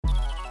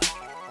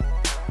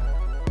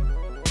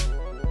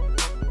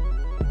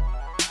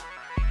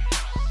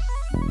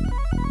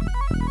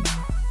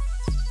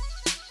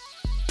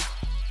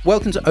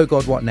Welcome to Oh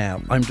God, What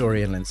Now? I'm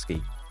Dorian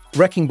Linsky.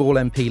 Wrecking Ball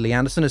MP Lee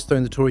Anderson has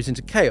thrown the Tories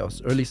into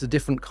chaos, or at least a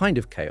different kind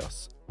of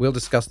chaos. We'll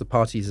discuss the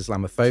party's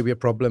Islamophobia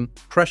problem,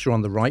 pressure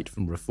on the right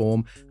from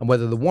reform, and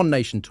whether the One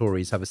Nation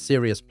Tories have a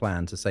serious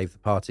plan to save the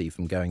party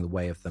from going the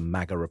way of the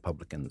MAGA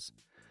Republicans.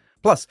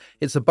 Plus,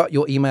 it's a But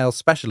Your Email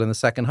special in the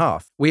second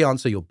half. We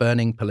answer your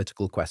burning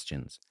political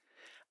questions.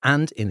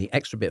 And in the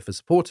extra bit for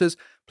supporters,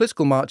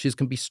 political marches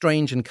can be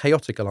strange and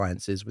chaotic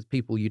alliances with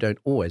people you don't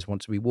always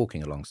want to be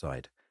walking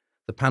alongside.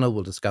 The panel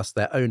will discuss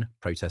their own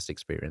protest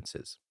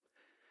experiences.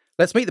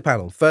 Let's meet the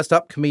panel. First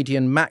up,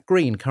 comedian Matt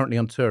Green, currently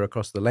on tour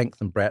across the length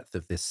and breadth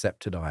of this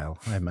sceptred isle.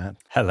 Hi, Matt.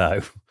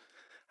 Hello.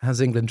 How's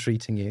England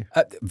treating you?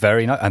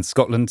 Very nice. And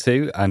Scotland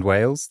too, and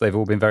Wales. They've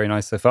all been very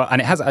nice so far. And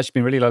it has actually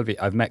been really lovely.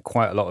 I've met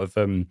quite a lot of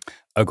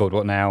Oh God,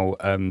 What Now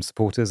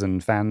supporters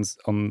and fans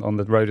on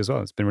the road as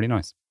well. It's been really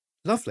nice.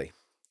 Lovely.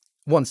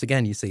 Once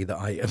again, you see that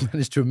I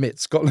managed to omit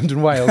Scotland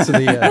and Wales to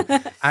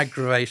the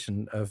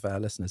aggravation of our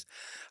listeners.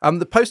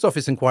 The Post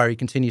Office inquiry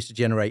continues to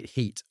generate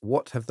heat.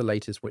 What have the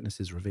latest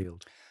witnesses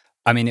revealed?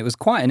 I mean, it was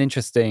quite an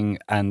interesting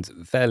and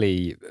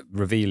fairly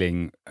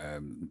revealing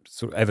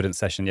sort of evidence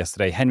session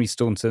yesterday. Henry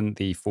Staunton,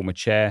 the former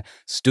chair,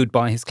 stood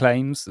by his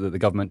claims that the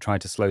government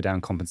tried to slow down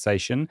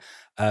compensation.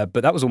 But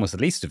that was almost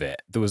the least of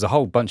it. There was a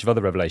whole bunch of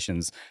other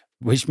revelations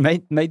which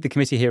made the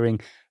committee hearing.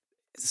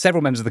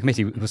 Several members of the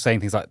committee were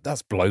saying things like,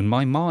 that's blown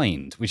my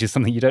mind, which is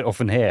something you don't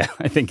often hear,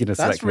 I think, in a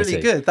select committee.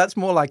 That's really good. That's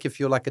more like if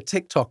you're like a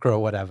TikToker or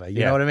whatever.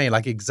 You know what I mean?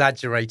 Like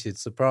exaggerated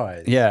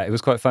surprise. Yeah, it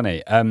was quite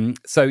funny.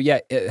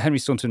 Henry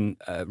Staunton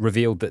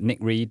revealed that Nick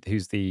Reed,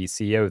 who's the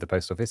CEO of the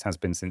Post Office, has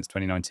been since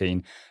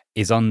 2019,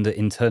 is under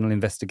internal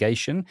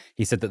investigation.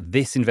 He said that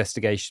this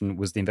investigation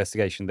was the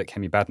investigation that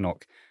Kemi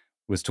Badenoch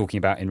was talking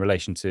about in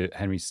relation to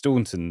Henry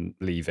Staunton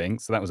leaving.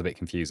 So that was a bit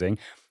confusing.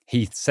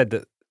 He said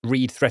that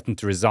Reed threatened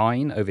to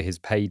resign over his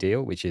pay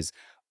deal, which is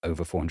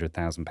over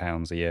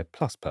 £400,000 a year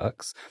plus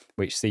perks,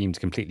 which seemed to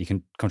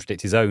completely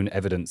contradict his own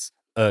evidence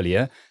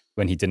earlier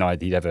when he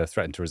denied he'd ever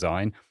threatened to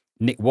resign.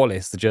 Nick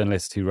Wallace, the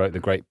journalist who wrote the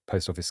great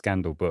Post Office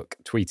Scandal book,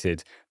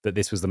 tweeted that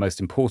this was the most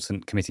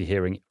important committee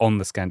hearing on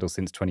the scandal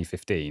since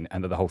 2015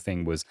 and that the whole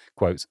thing was,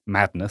 quote,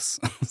 madness.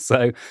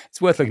 So it's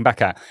worth looking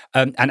back at.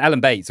 And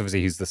Alan Bates,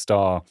 obviously, who's the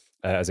star,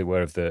 as it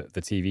were, of the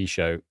TV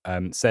show,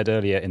 said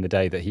earlier in the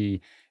day that he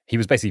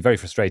was basically very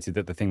frustrated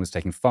that the thing was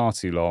taking far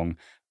too long.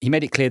 He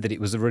made it clear that it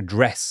was a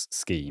redress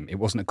scheme. It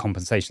wasn't a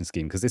compensation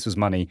scheme because this was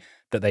money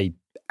that they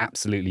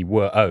absolutely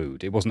were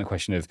owed. It wasn't a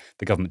question of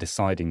the government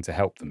deciding to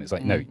help them. It's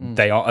like, no,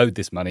 they are owed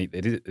this money.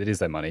 It is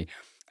their money.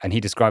 And he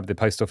described the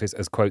Post Office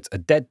as, quote, a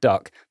dead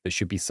duck that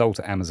should be sold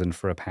to Amazon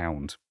for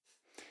 £1,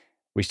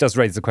 which does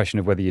raise the question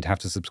of whether you'd have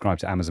to subscribe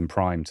to Amazon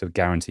Prime to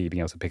guarantee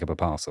being able to pick up a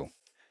parcel.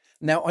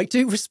 Now, I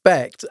do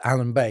respect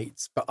Alan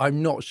Bates, but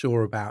I'm not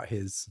sure about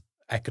his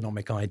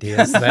economic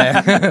ideas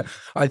there.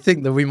 I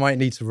think that we might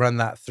need to run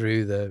that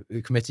through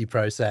the committee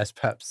process,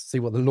 perhaps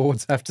see what the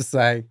Lords have to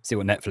say. See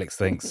what Netflix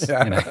thinks.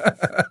 Yeah. You know.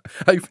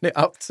 Open it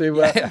up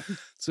to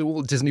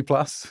all Disney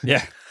Plus.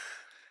 Yeah.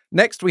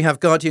 Next, we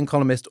have Guardian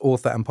columnist,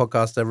 author and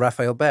podcaster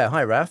Raphael Behr.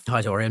 Hi, Raph.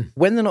 Hi, Dorian.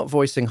 When they're not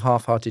voicing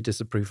half-hearted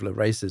disapproval of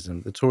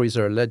racism, the Tories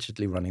are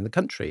allegedly running the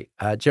country.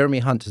 Jeremy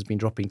Hunt has been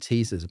dropping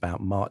teasers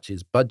about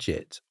March's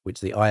budget,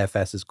 which the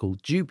IFS has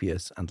called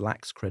dubious and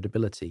lacks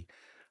credibility.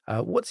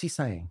 What's he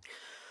saying?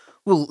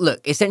 Well,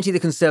 look, essentially the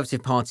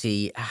Conservative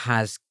Party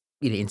has,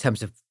 in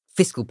terms of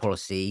fiscal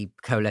policy,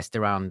 coalesced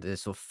around the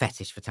sort of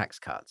fetish for tax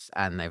cuts,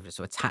 and they've sort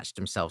of attached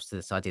themselves to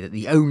this idea that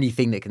the only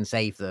thing that can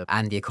save them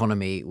and the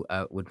economy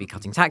would be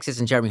cutting taxes.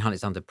 And Jeremy Hunt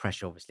is under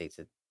pressure, obviously,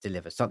 to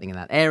deliver something in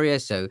that area.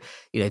 So,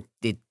 it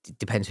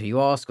depends who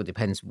you ask, or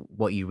depends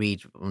what you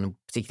read on a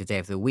particular day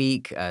of the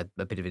week. A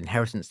bit of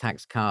inheritance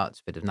tax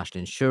cuts, a bit of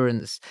national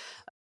insurance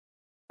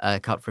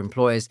cut for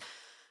employers.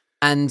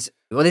 And,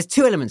 well, there's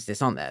two elements to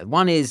this, aren't there?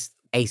 One is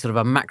a sort of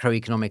a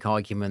macroeconomic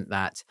argument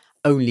that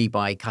only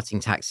by cutting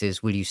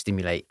taxes will you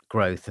stimulate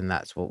growth, and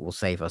that's what will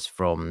save us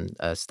from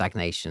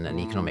stagnation and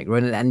economic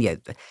ruin. And yeah,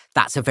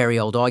 that's a very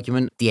old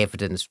argument. The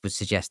evidence would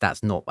suggest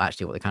that's not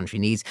actually what the country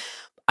needs.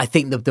 I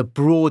think the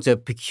broader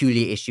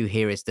peculiar issue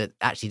here is that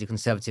actually the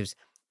Conservatives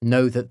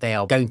know that they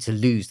are going to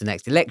lose the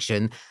next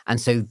election, and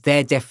so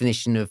their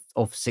definition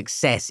of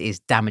success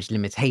is damage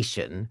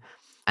limitation.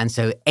 And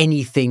so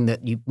anything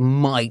that you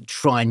might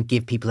try and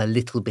give people a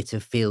little bit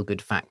of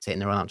feel-good factor in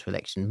the run-up to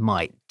election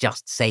might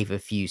just save a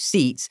few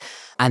seats.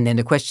 And then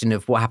the question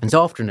of what happens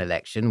after an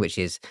election, which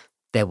is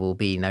there will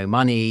be no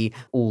money,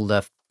 all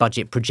the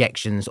budget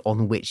projections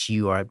on which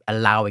you are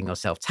allowing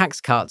yourself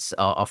tax cuts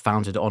are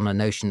founded on a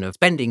notion of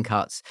spending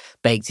cuts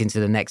baked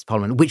into the next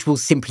parliament, which will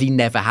simply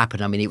never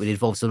happen. I mean, it would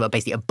involve sort of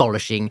basically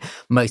abolishing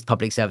most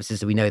public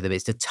services as we know them.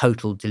 It's a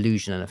total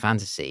delusion and a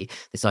fantasy,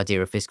 this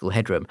idea of fiscal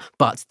headroom.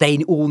 But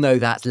they all know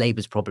that's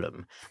Labour's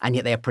problem. And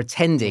yet they are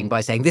pretending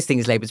by saying this thing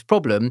is Labour's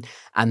problem.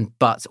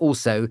 But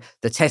also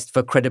the test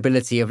for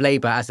credibility of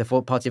Labour as a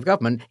party of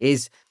government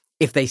is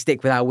if they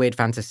stick with our weird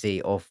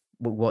fantasy of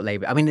what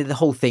Labour... I mean, the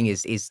whole thing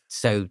is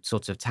so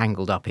sort of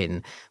tangled up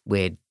in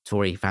weird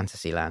Tory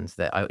fantasy lands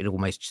that it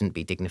almost shouldn't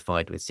be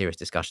dignified with serious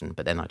discussion.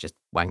 But then I just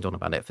wanged on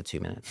about it for 2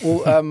 minutes.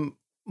 Well,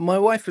 my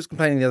wife was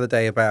complaining the other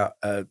day about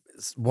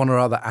one or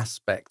other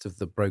aspect of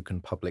the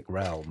broken public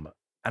realm.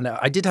 And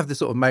I did have this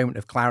sort of moment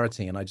of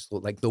clarity, and I just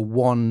thought, like, the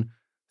one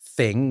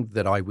thing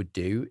that I would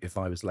do if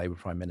I was Labour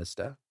Prime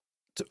Minister,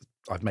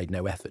 I've made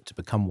no effort to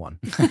become one,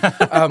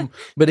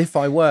 but if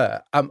I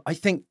were, I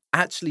think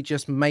actually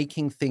just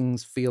making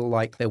things feel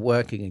like they're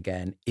working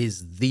again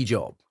is the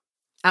job.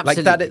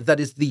 Absolutely. Like that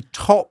is the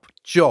top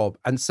job.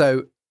 And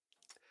so,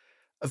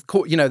 of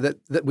course, you know,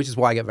 that which is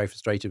why I get very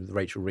frustrated with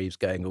Rachel Reeves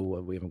going, oh,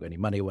 well, we haven't got any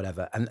money or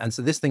whatever. And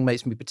so this thing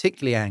makes me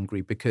particularly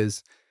angry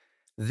because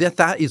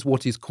that is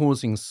what is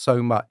causing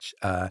so much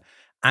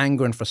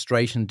anger and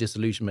frustration,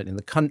 disillusionment in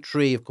the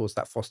country. Of course,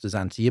 that fosters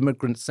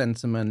anti-immigrant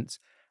sentiment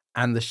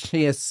and the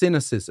sheer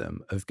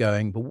cynicism of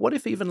going, but what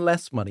if even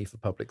less money for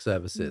public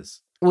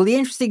services? Well, the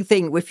interesting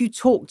thing, if you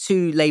talk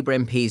to Labour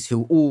MPs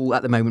who are all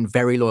at the moment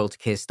very loyal to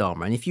Keir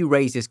Starmer, and if you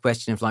raise this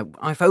question of like,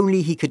 if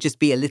only he could just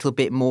be a little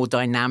bit more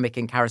dynamic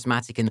and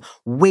charismatic and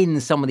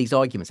win some of these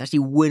arguments, actually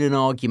win an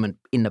argument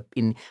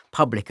in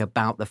public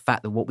about the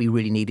fact that what we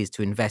really need is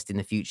to invest in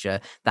the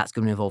future, that's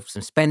going to involve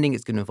some spending,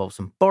 it's going to involve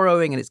some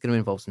borrowing, and it's going to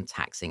involve some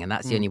taxing. And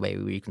that's the only way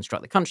we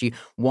reconstruct the country.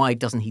 Why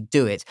doesn't he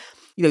do it?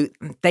 You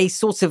know, they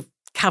sort of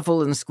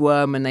cavil and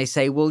squirm and they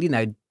say, well, you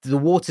know, the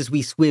waters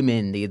we swim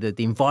in, the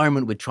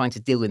environment we're trying to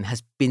deal in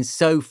has been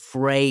so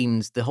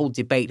framed, the whole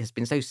debate has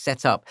been so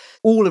set up.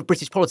 All of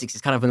British politics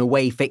is kind of an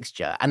away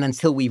fixture. And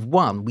until we've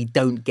won, we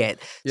don't get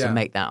to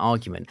make that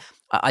argument.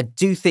 I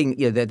do think,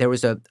 you know, that there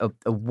is a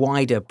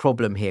wider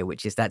problem here,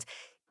 which is that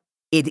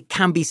it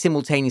can be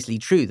simultaneously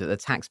true that the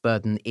tax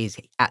burden is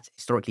at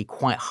historically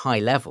quite high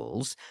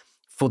levels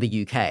for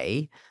the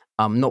UK,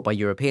 not by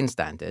European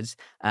standards,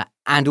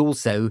 and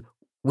also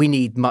we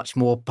need much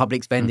more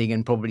public spending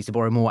and probably to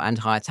borrow more and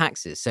higher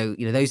taxes. So,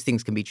 you know, those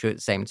things can be true at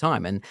the same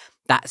time. And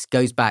that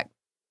goes back,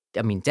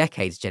 I mean,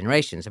 decades,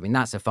 generations. I mean,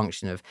 that's a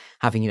function of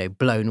having, you know,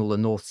 blown all the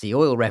North Sea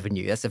oil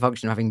revenue. That's a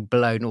function of having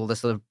blown all the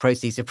sort of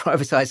proceeds of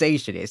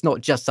privatisation. It's not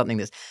just something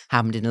that's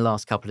happened in the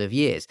last couple of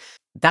years.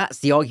 That's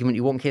the argument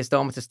you want Keir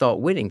Starmer to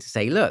start winning, to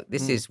say, look,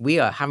 this is, we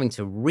are having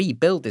to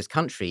rebuild this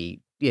country,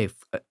 you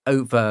know,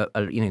 over,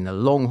 you know, in the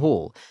long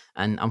haul.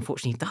 And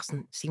unfortunately, it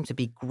doesn't seem to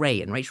be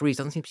great. And Rachel Reeves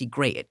doesn't seem to be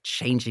great at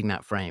changing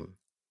that frame.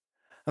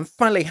 And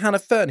finally, Hannah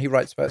Fern, who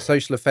writes about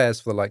social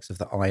affairs for the likes of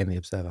The Eye and The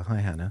Observer. Hi,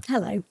 Hannah.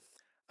 Hello.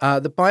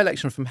 The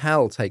by-election from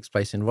Hell takes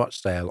place in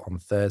Rochdale on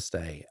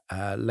Thursday.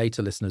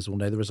 Later listeners will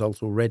know the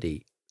result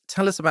already.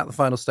 Tell us about the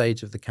final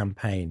stage of the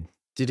campaign.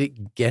 Did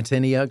it get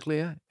any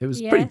uglier? It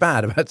was pretty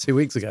bad about 2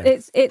 weeks ago.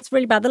 It's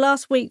really bad. The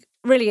last week,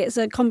 really, it's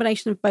a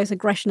combination of both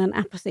aggression and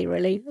apathy,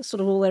 really. That's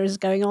sort of all there is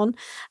going on.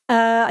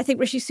 I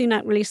think Rishi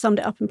Sunak really summed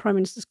it up in Prime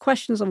Minister's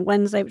Questions on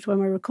Wednesday, which is when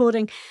we're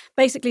recording,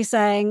 basically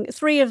saying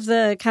 3 of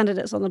the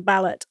candidates on the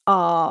ballot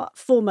are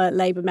former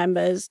Labour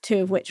members,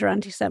 2 of which are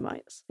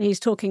anti-Semites. He's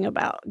talking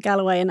about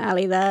Galloway and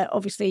Ali there.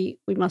 Obviously,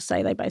 we must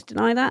say they both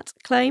deny that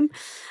claim.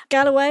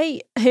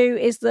 Galloway, who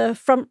is the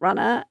front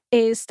runner,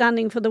 is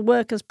standing for the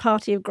Workers'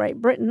 Party of Great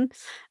Britain.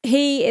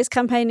 He is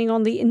campaigning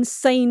on the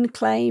insane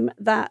claim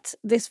that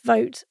this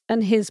vote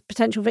and his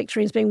potential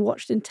victory is being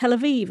watched in Tel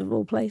Aviv, of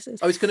all places.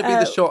 Oh, it's going to be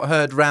the shot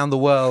heard round the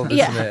world,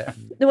 isn't it?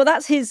 Well,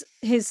 that's his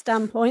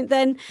standpoint.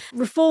 Then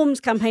Reform's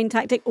campaign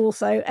tactic,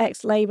 also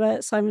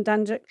ex-Labour, Simon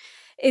Danjuk,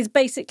 is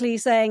basically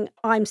saying,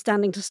 I'm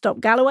standing to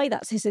stop Galloway.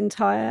 That's his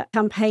entire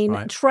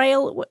campaign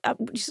trail,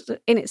 which is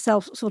in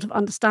itself sort of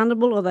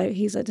understandable, although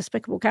he's a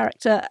despicable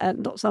character and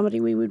not somebody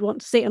we would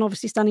want to see. And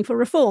obviously standing for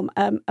Reform,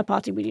 a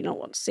party we do not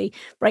want to see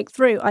break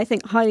through. I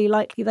think highly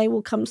likely they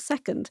will come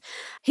second.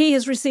 He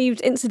has received,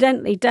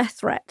 incidentally, death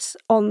threats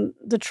on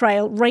the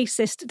trail,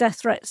 racist death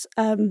threats,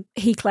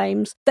 he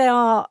claims. They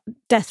are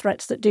death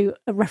threats that do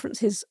reference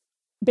his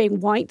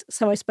being white,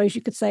 so I suppose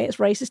you could say it's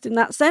racist in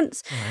that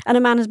sense. Right. And a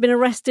man has been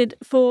arrested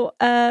for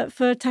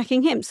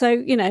attacking him. So,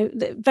 you know,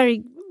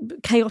 very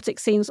chaotic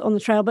scenes on the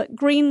trail. But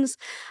Greens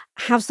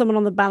have someone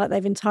on the ballot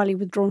they've entirely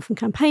withdrawn from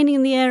campaigning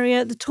in the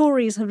area. The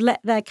Tories have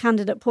let their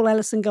candidate Paul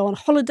Ellison go on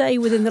holiday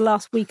within the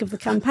last week of the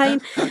campaign.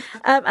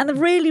 And the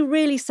really,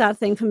 really sad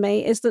thing for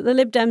me is that the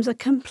Lib Dems are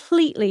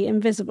completely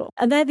invisible.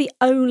 And they're the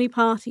only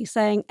party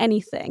saying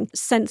anything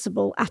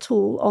sensible at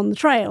all on the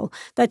trail.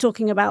 They're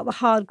talking about the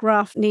hard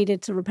graft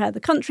needed to repair the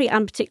country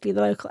and particularly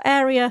the local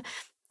area.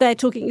 They're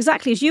talking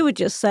exactly as you were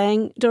just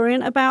saying,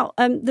 Dorian, about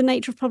the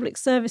nature of public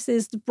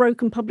services, the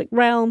broken public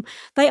realm.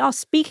 They are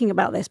speaking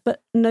about this,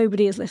 but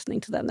nobody is listening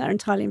to them. They're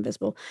entirely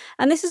invisible.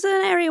 And this is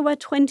an area where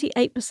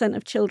 28%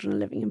 of children are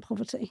living in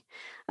poverty.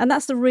 And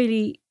that's the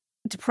really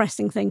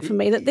depressing thing for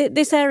me, that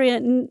this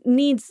area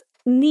needs,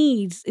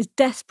 is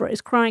desperate,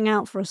 is crying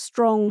out for a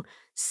strong,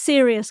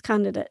 serious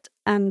candidate,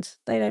 and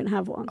they don't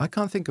have one. I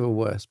can't think of a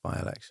worse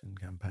by-election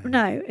campaign.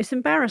 No, it's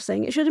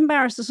embarrassing. It should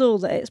embarrass us all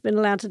that it's been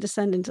allowed to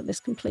descend into this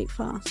complete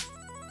farce.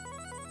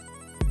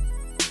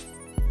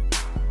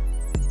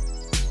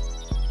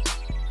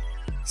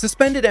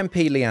 Suspended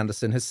MP Lee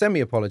Anderson has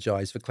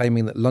semi-apologised for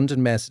claiming that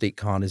London Mayor Sadiq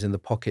Khan is in the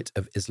pocket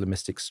of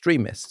Islamist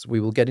extremists. We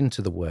will get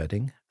into the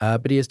wording,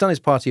 but he has done his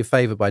party a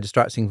favour by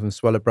distracting from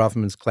Suella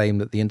Braverman's claim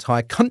that the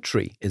entire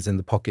country is in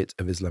the pocket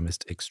of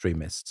Islamist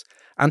extremists.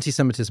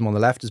 Anti-Semitism on the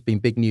left has been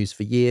big news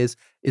for years.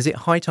 Is it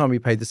high time we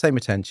paid the same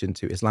attention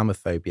to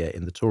Islamophobia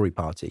in the Tory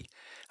party?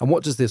 And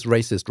what does this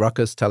racist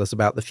ruckus tell us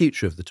about the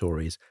future of the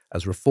Tories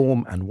as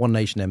Reform and One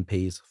Nation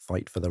MPs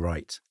fight for the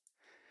right?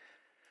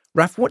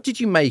 Raf, what did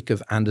you make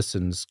of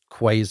Anderson's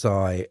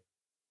quasi,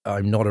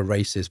 I'm not a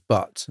racist,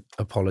 but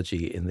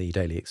apology in the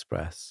Daily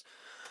Express?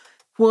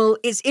 Well,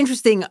 it's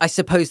interesting, I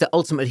suppose, that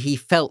ultimately he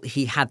felt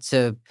he had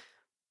to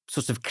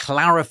sort of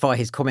clarify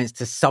his comments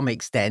to some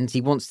extent. He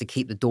wants to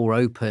keep the door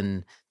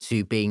open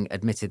to being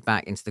admitted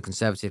back into the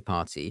Conservative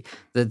Party.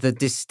 The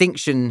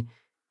distinction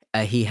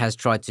he has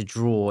tried to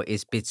draw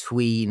is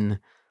between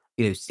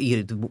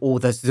or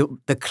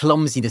the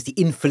clumsiness, the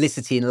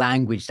infelicity in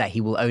language that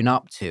he will own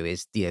up to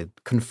is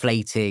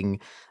conflating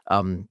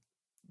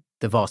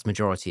the vast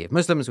majority of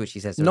Muslims, which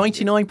he says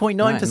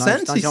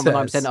 99.9%.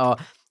 He says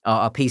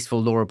are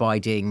peaceful,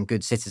 law-abiding,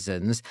 good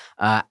citizens,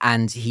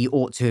 and he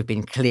ought to have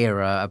been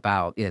clearer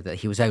about that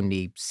he was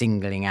only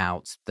singling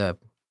out the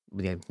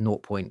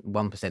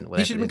 0.1%.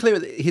 He should have been clear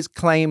with his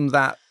claim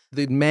that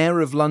the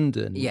mayor of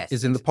London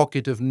is in the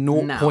pocket of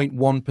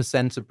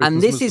 0.1% of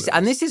Britain's Muslims.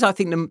 And this is, I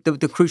think,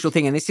 the crucial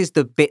thing, and this is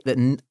the bit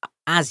that,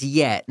 as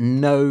yet,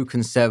 no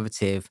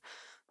Conservative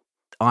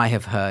I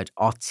have heard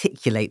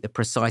articulate the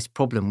precise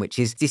problem, which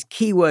is this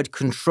keyword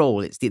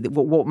control. It's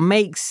what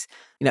makes,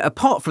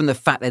 apart from the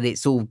fact that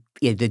it's all,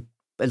 a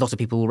lot of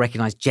people will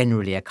recognise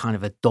generally a kind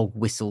of a dog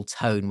whistle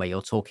tone where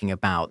you're talking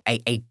about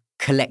a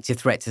collective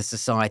threat to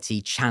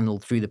society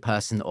channeled through the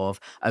person of,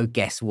 oh,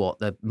 guess what,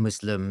 the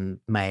Muslim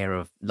mayor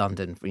of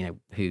London,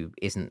 who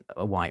isn't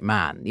a white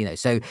man,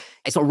 So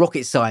it's not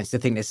rocket science to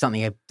think there's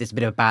a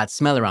bit of a bad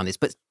smell around this,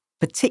 but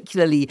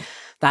particularly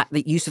that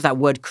the use of that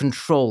word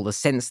control, the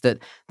sense that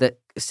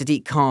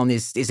Sadiq Khan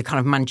is a kind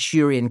of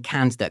Manchurian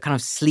candidate, kind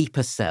of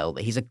sleeper cell,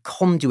 that he's a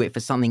conduit for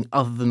something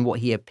other than what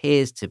he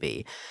appears to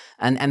be.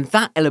 And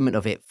that element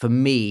of it, for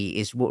me,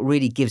 is what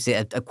really gives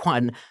it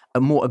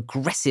a more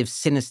aggressive,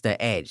 sinister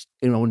edge.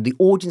 The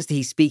audience that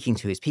he's speaking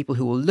to is people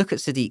who will look at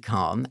Sadiq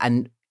Khan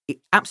and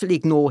absolutely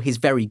ignore his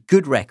very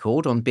good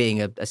record on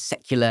being a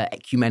secular,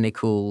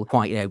 ecumenical,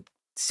 quite,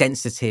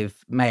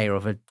 sensitive mayor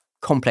of a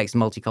complex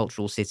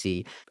multicultural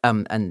city.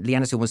 And Lee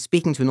Anderson was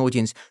speaking to an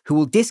audience who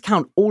will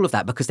discount all of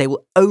that because they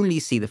will only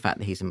see the fact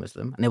that he's a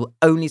Muslim and they will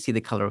only see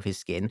the colour of his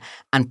skin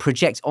and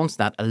project onto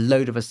that a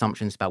load of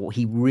assumptions about what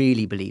he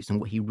really believes and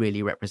what he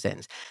really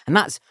represents. And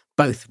that's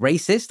both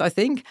racist, I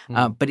think,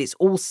 but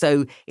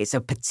it's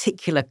a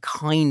particular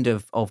kind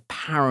of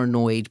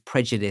paranoid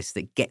prejudice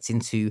that gets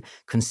into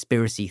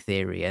conspiracy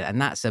theory.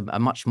 And that's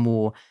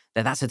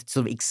that's a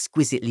sort of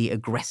exquisitely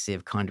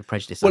aggressive kind of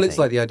prejudice. Well, it's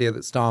like the idea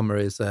that Starmer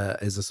is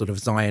a sort of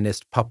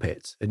Zionist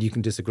puppet, and you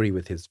can disagree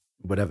with his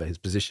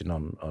position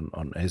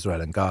on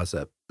Israel and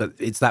Gaza, but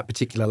it's that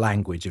particular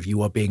language of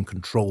you are being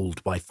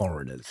controlled by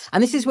foreigners.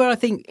 And this is where I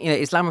think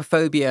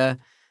Islamophobia,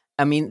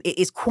 I mean, it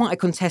is quite a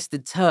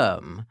contested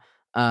term,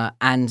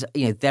 and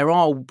there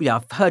are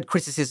I've heard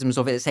criticisms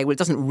of it that say, well, it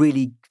doesn't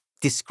really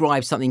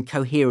describe something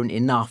coherent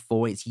enough,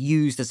 or it's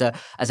used as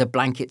a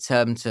blanket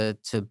term to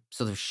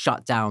sort of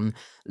shut down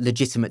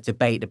legitimate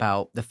debate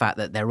about the fact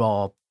that there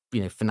are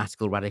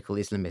fanatical radical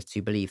Islamists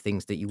who believe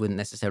things that you wouldn't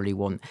necessarily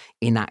want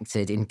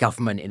enacted in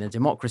government in a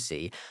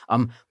democracy.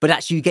 But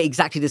actually you get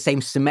exactly the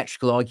same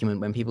symmetrical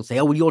argument when people say,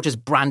 oh, well, you're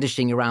just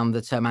brandishing around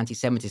the term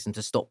anti-Semitism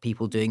to stop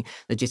people doing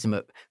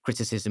legitimate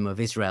criticism of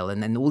Israel.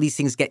 And then all these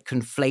things get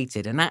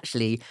conflated. And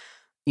actually,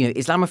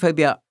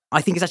 Islamophobia,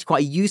 I think, is actually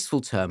quite a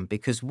useful term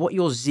because what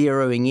you're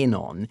zeroing in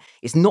on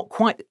is not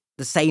quite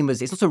the same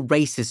as, it's not a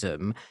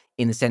racism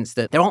in the sense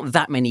that there aren't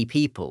that many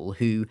people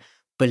who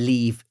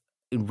believe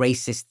in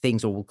racist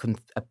things or will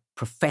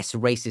profess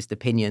racist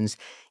opinions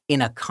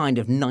in a kind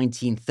of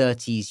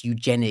 1930s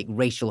eugenic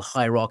racial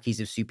hierarchies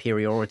of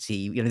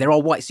superiority. There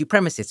are white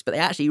supremacists, but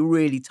they're actually a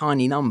really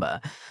tiny number.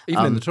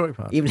 Even in the Tory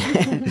party.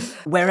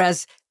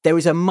 Whereas there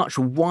is a much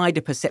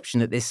wider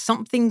perception that there's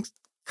something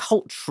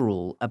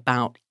cultural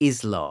about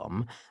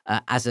Islam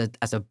as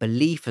a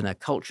belief and a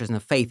culture and a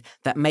faith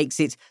that makes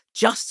it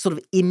just sort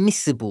of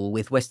immiscible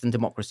with Western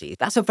democracy.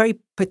 That's a very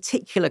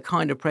particular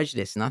kind of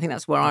prejudice, and I think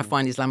that's where I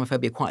find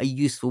Islamophobia quite a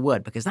useful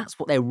word, because that's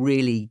what they're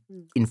really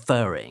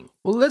inferring.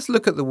 Well, let's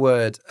look at the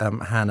word,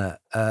 Hannah.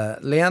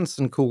 Lee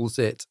Anderson calls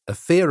it a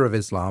fear of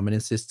Islam and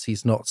insists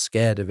he's not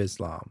scared of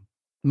Islam.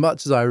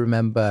 Much as I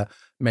remember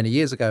many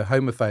years ago,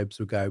 homophobes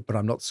would go, but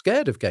I'm not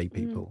scared of gay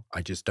people.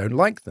 I just don't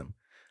like them.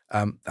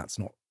 That's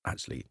not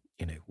actually,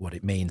 what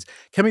it means.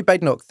 Kemi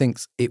Badenoch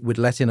thinks it would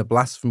let in a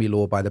blasphemy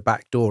law by the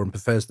back door and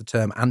prefers the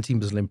term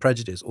anti-Muslim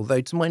prejudice, although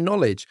to my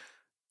knowledge,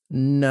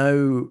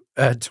 no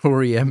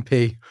Tory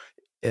MP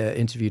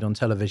interviewed on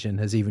television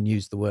has even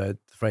used the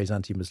phrase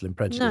anti-Muslim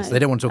prejudice. No. They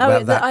don't want to talk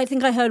about that. I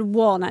think I heard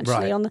one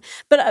actually Right.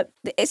 But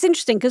it's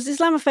interesting because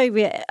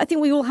Islamophobia, I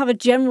think we all have a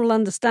general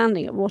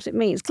understanding of what it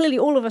means. Clearly,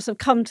 all of us have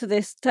come to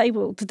this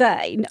table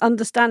today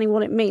understanding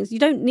what it means. You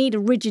don't need a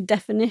rigid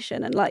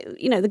definition, and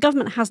the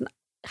government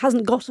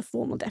hasn't got a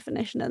formal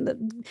definition, and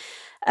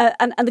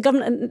the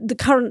government and the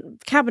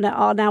current cabinet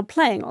are now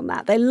playing on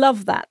that. They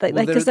love that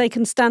because they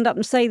can stand up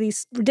and say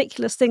these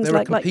ridiculous things there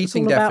like are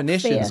competing it's all about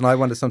definitions, fear. and I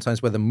wonder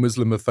sometimes whether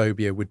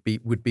Muslimophobia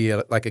would be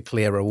a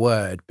clearer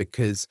word,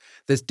 because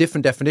there's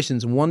different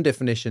definitions, and one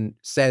definition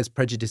says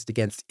prejudice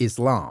against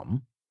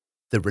Islam,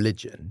 the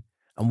religion,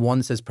 and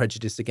one says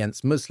prejudice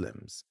against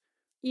Muslims.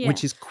 Yeah.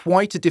 Which is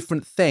quite a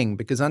different thing,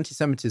 because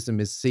anti-Semitism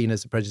is seen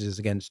as a prejudice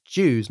against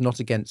Jews, not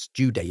against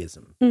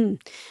Judaism.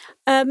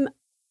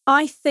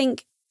 I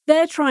think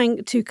they're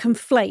trying to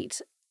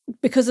conflate,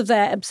 because of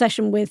their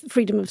obsession with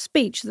freedom of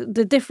speech,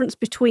 the difference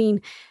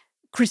between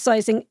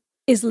criticising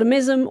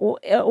Islamism or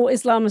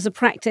Islam as a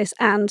practice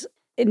and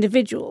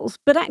individuals.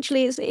 But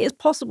actually, it is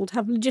possible to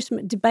have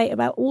legitimate debate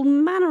about all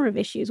manner of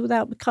issues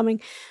without becoming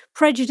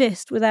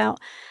prejudiced, without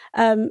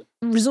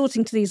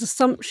resorting to these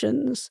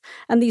assumptions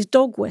and these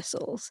dog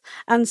whistles.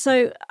 And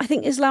so I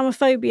think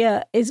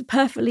Islamophobia is a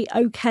perfectly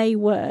okay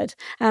word.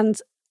 And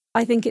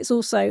I think it's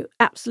also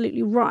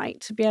absolutely right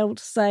to be able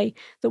to say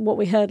that what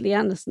we heard Lee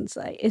Anderson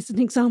say is an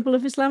example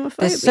of Islamophobia.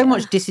 There's so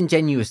much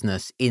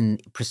disingenuousness in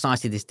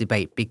precisely this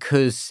debate,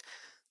 because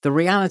the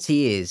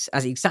reality is,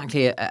 as you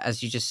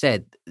just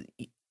said,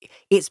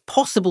 it's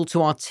possible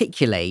to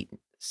articulate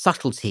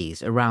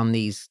subtleties around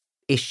these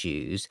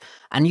issues,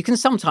 and you can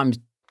sometimes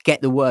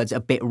get the words a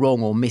bit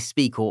wrong or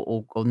misspeak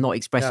or not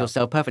express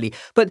yourself perfectly.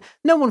 But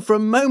no one for a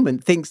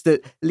moment thinks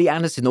that Lee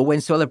Anderson or when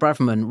Suella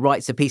Braverman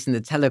writes a piece in the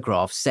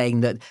Telegraph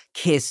saying that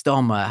Keir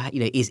Starmer,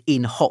 is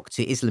in hock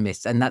to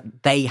Islamists and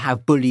that they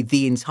have bullied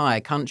the entire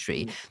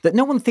country, that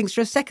no one thinks for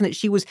a second that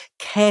she was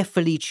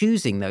carefully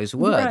choosing those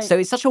words. Right. So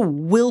it's such a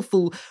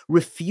willful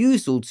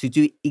refusal to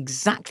do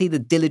exactly the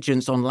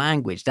diligence on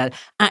language that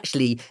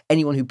actually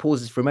anyone who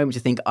pauses for a moment to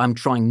think, I'm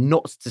trying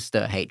not to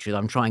stir hatred,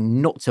 I'm trying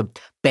not to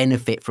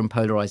benefit from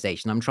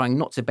polarization, I'm trying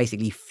not to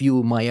basically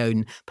fuel my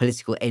own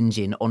political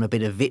engine on a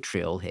bit of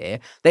vitriol here,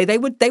 they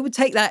would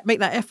make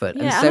that effort.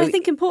 Yeah, and I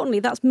think importantly,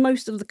 that's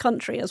most of the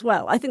country as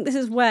well. I think this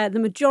is where the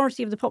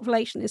majority of the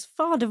population is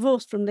far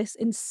divorced from this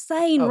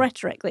insane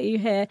rhetoric that you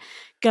hear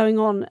going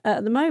on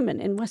at the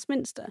moment in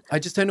Westminster. I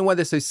just don't know why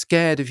they're so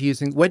scared of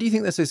using... Why do you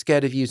think they're so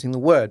scared of using the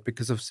word?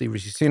 Because obviously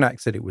Rishi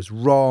Sunak said it was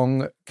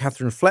wrong.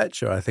 Catherine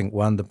Fletcher, I think,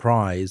 won the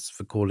prize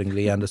for calling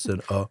Lee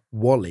Anderson a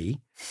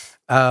Wally.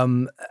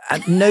 And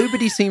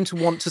nobody seemed to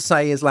want to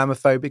say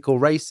Islamophobic or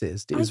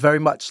racist. It was very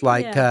much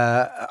like,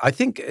 I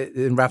think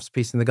in Raf's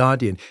piece in The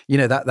Guardian,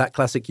 that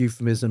classic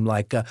euphemism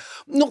like,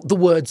 not the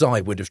words I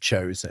would have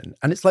chosen.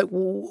 And it's like,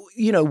 well,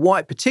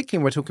 why, particularly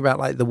when we're talking about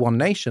like the One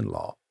Nation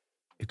lot,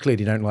 who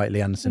clearly don't like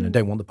Lee Anderson and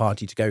don't want the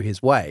party to go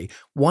his way,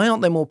 why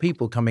aren't there more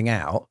people coming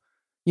out?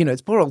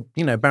 It's poor old,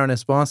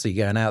 Baroness Barcy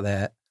going out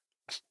there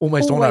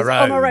always on her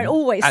own,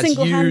 always as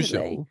single-handedly.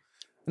 usual.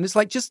 And it's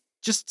like, just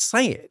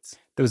say it.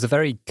 There was a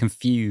very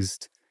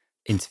confused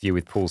interview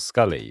with Paul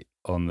Scully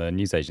on the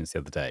news agency the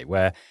other day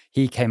where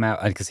he came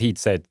out, because he'd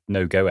said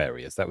no-go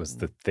areas. That was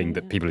the thing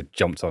that people had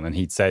jumped on. And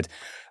he'd said,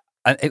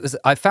 and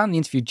I found the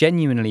interview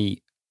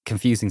genuinely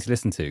confusing to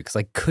listen to, because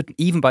I couldn't,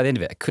 even by the end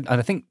of it, and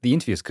I think the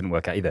interviewers couldn't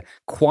work out either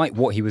quite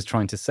what he was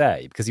trying to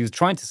say, because he was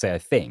trying to say, I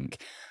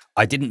think,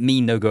 I didn't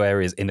mean no-go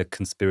areas in a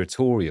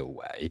conspiratorial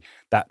way.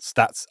 That's.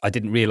 I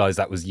didn't realise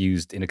that was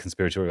used in a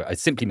conspiratorial way. I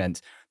simply meant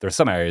there are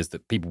some areas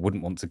that people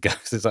wouldn't want to go.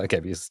 So it's like, okay,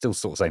 but you're still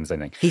sort of saying the same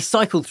thing. He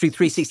cycled through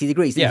 360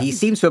 degrees. Yeah. He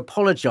seems to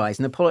apologise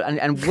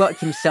and worked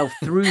himself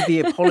through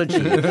the apology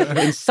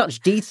in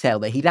such detail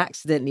that he'd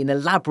accidentally, in a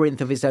labyrinth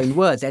of his own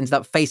words, ended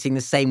up facing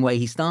the same way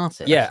he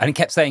started. Yeah, and he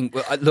kept saying,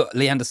 well, look,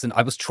 Lee Anderson,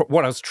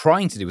 what I was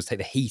trying to do was take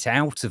the heat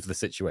out of the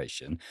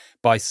situation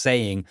by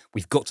saying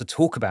we've got to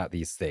talk about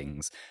these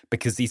things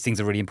because these things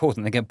are really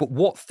important. And they go, but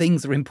what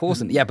things are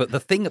important? Yeah, but the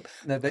thing...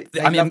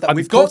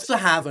 We've got to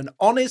have an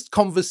honest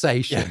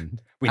conversation. Yeah.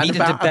 We need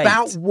a debate.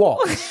 About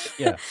what?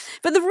 Yeah.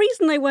 But the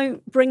reason they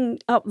won't bring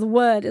up the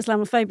word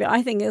Islamophobia,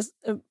 I think,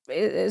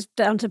 is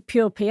down to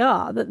pure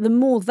PR. That the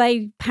more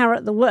they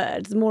parrot the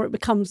word, the more it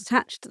becomes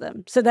attached to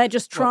them. So they're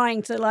just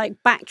trying to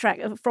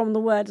backtrack from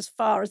the word as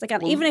far as they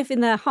can, even if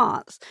in their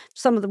hearts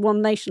some of the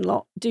One Nation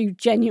lot do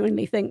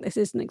genuinely think this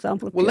is an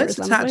example of pure let's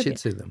Islamophobia. attach it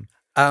to them.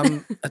 A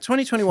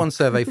 2021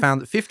 survey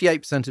found that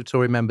 58% of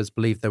Tory members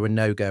believed there were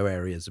no-go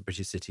areas of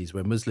British cities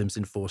where Muslims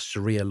enforced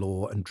Sharia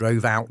law and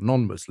drove out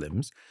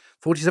non-Muslims.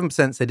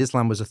 47% said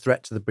Islam was a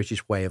threat to the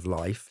British way of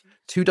life.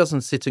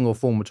 24 sitting or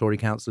former Tory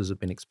councillors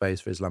have been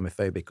exposed for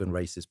Islamophobic and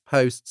racist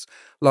posts.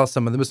 Last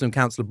summer, the Muslim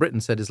Council of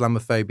Britain said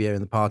Islamophobia in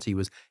the party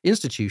was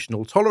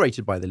institutional,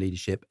 tolerated by the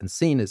leadership, and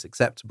seen as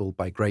acceptable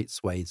by great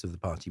swathes of the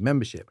party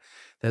membership.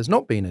 There's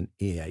not been an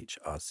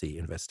EHRC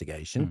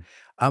investigation.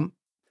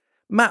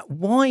 Matt,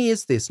 why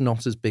is this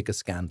not as big a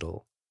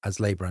scandal as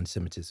Labour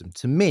anti-Semitism?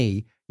 To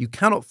me, you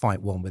cannot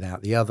fight one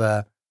without the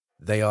other.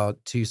 they are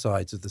two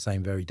sides of the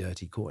same very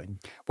dirty coin.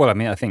 Well, I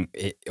mean, I think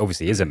it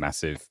obviously is a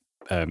massive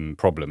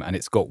problem, and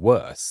it's got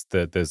worse.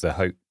 There's a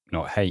Hope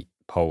Not Hate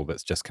poll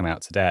that's just come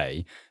out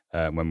today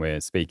when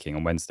we're speaking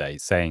on Wednesday,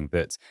 saying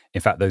that,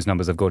 in fact, those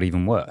numbers have got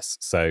even worse.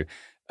 So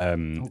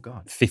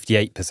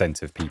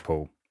 58% of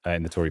people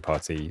in the Tory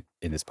party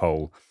in this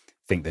poll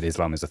think that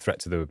Islam is a threat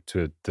to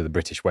the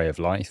British way of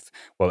life,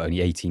 while only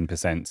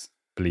 18%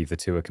 believe the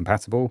two are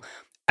compatible.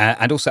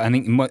 And also, I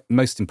think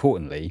most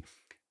importantly,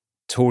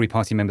 Tory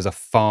party members are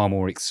far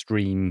more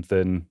extreme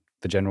than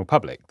the general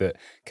public. That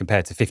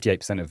compared to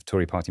 58% of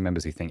Tory party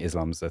members who think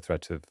Islam's a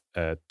threat to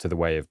the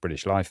way of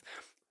British life,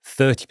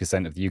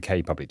 30% of the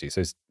UK public do.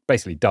 So it's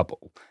basically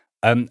double.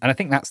 And I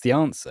think that's the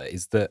answer,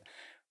 is that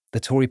the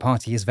Tory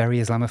party is very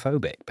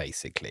Islamophobic,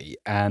 basically.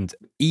 And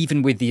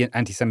even with the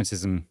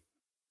anti-Semitism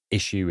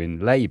issue in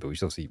Labour, which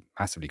is obviously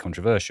massively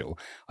controversial,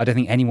 I don't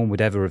think anyone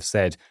would ever have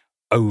said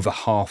over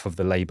half of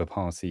the Labour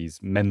Party's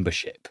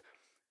membership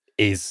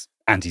is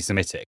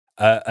anti-Semitic.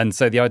 And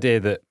so the idea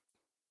that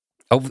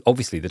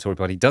obviously the Tory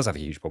party does have a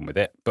huge problem with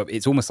it, but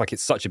it's almost like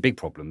it's such a big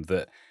problem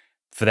that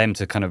for them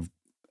to kind of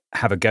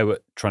have a go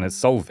at trying to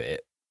solve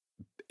it,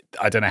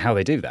 I don't know how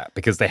they do that,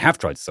 because they have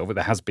tried to solve it.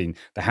 There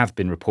have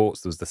been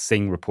reports. There was the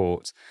Singh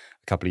report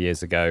a couple of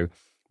years ago,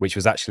 which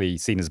was actually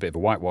seen as a bit of a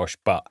whitewash,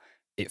 but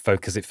it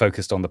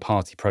focused on the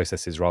party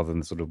processes rather than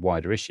the sort of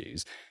wider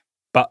issues.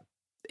 But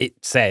it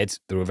said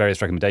there were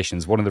various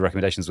recommendations. One of the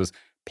recommendations was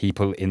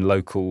people in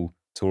local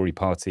Tory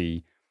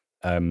party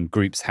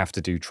groups have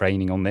to do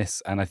training on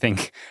this. And I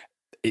think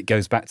it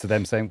goes back to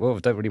them saying, well, I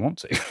don't really want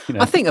to. You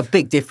know? I think a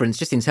big difference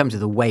just in terms of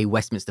the way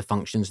Westminster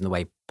functions and the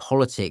way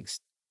politics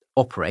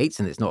operates,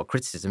 and it's not a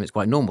criticism, it's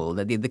quite normal.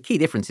 The key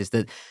difference is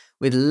that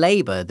with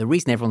Labour, the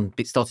reason everyone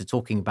started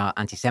talking about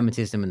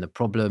anti-Semitism and the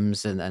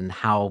problems and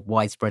how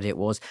widespread it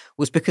was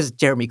because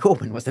Jeremy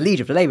Corbyn was the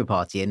leader of the Labour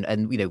Party,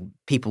 and you know,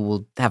 people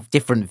will have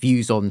different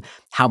views on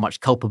how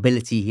much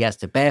culpability he has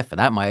to bear for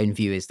that. My own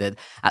view is that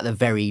at the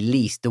very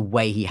least, the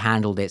way he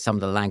handled it, some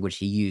of the language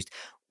he used,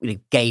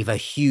 gave a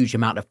huge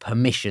amount of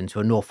permission to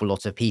an awful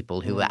lot of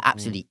people who were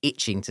absolutely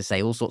itching to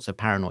say all sorts of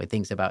paranoid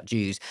things about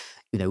Jews,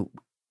 you know,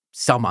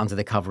 some under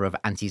the cover of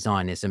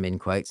anti-Zionism in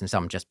quotes, and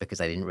some just because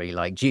they didn't really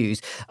like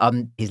Jews.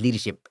 His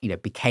leadership, you know,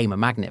 became a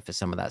magnet for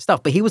some of that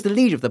stuff. But he was the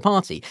leader of the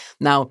party.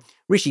 Now,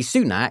 Rishi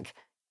Sunak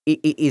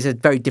is a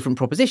very different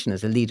proposition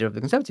as the leader of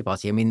the Conservative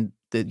Party. I mean,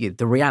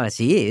 the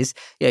reality is,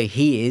 you know,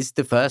 he is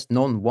the first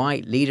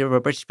non-white leader of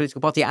a British political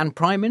party and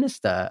prime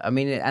minister. I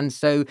mean, and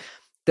so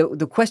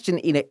the question,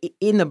 you know,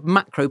 in the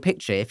macro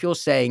picture, if you're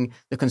saying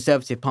the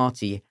Conservative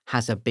Party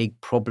has a big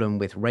problem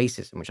with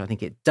racism, which I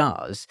think it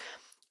does,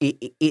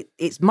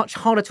 it's much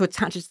harder to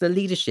attach it to the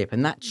leadership,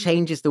 and that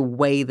changes the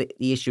way that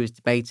the issue is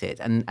debated.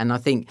 And I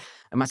think,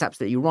 and that's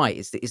absolutely right,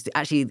 it's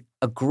actually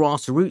a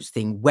grassroots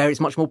thing where it's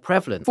much more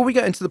prevalent. Before we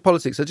get into the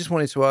politics, I just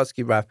wanted to ask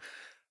you, Raf,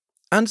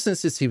 Anderson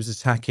says he was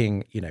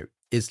attacking, you know,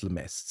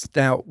 Islamists.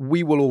 Now,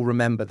 we will all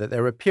remember that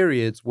there are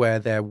periods where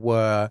there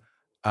were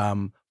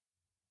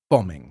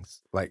bombings,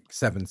 like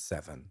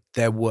 7/7.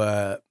 There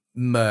were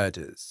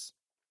murders,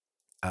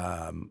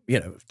 you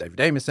know, David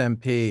Amess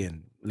MP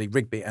and Lee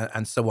Rigby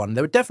and so on.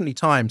 There were definitely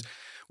times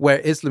where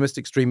Islamist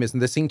extremism,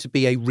 there seemed to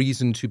be a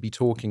reason to be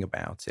talking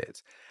about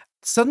it.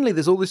 Suddenly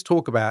there's all this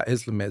talk about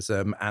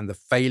Islamism and the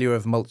failure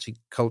of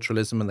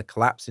multiculturalism and the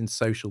collapse in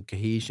social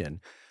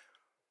cohesion.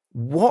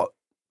 What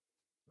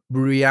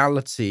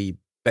reality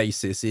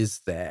basis is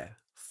there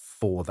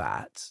for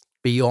that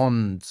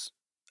beyond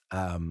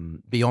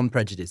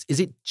prejudice?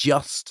 Is it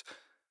just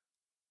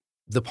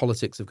the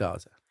politics of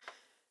Gaza?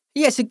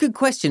 Yeah, it's a good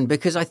question,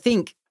 because I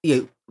think, you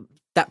know,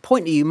 that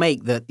point that you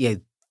make, that, you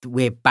know,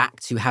 we're back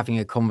to having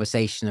a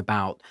conversation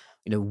about,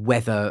 you know,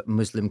 whether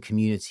Muslim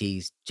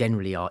communities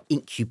generally are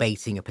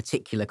incubating a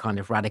particular kind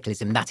of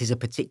radicalism that is a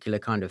particular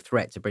kind of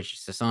threat to British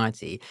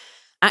society.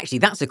 Actually,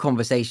 that's a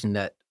conversation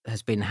that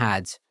has been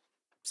had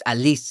at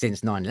least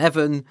since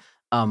 9/11,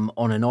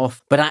 on and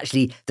off. But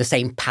actually, the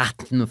same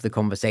pattern of the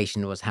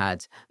conversation was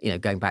had, you know,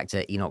 going back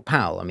to Enoch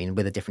Powell, I mean,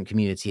 with a different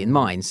community in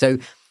mind. So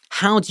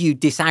how do you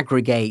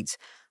disaggregate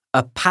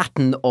a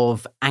pattern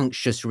of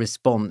anxious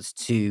response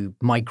to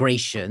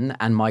migration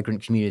and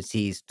migrant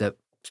communities that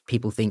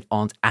people think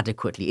aren't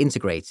adequately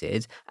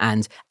integrated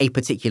and a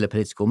particular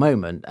political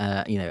moment,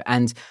 you know?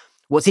 And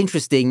what's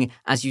interesting,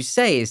 as you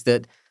say, is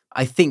that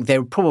I think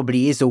there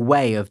probably is a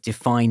way of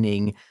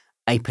defining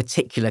a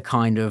particular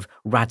kind of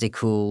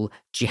radical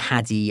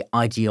jihadi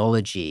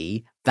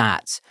ideology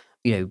that,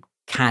 you know,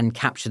 can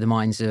capture the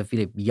minds of,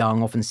 you know,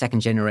 young, often second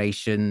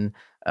generation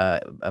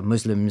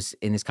Muslims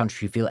in this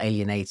country who feel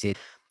alienated.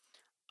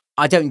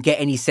 I don't get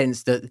any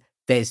sense that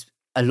there's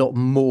a lot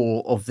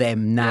more of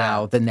them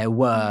now than there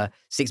were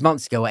 6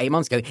 months ago or 8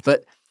 months ago.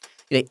 But,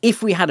 you know,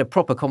 if we had a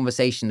proper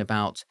conversation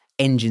about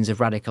engines of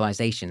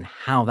radicalization,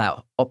 how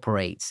that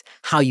operates,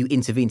 how you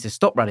intervene to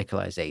stop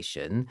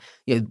radicalization,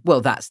 you know,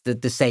 well, that's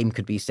the same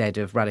could be said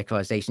of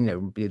radicalization.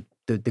 You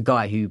know, the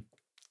guy who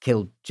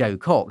killed Joe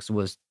Cox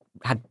was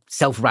had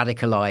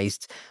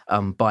self-radicalized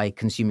by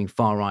consuming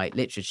far-right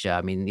literature.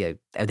 I mean,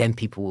 then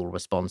people will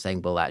respond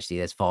saying, well, actually,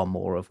 there's far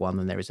more of one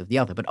than there is of the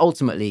other. But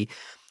ultimately,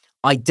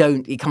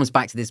 it comes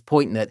back to this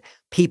point that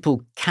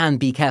people can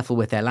be careful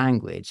with their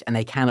language and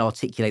they can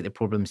articulate the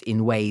problems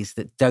in ways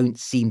that don't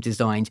seem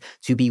designed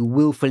to be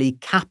willfully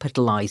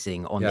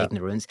capitalizing on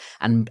ignorance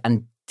and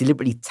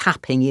deliberately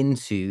tapping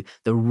into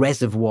the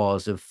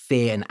reservoirs of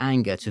fear and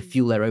anger to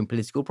fuel their own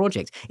political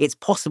projects. It's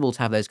possible to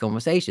have those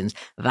conversations.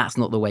 That's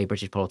not the way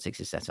British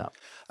politics is set up.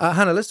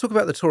 Hannah, let's talk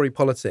about the Tory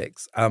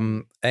politics.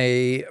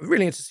 A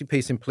really interesting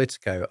piece in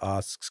Politico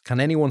asks,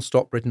 can anyone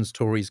stop Britain's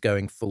Tories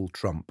going full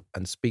Trump?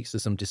 And speaks to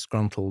some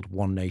disgruntled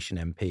One Nation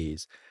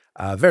MPs,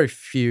 very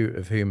few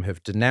of whom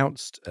have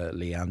denounced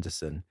Lee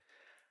Anderson.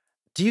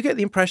 Do you get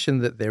the impression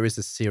that there is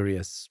a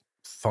serious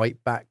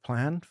fight back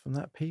plan from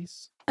that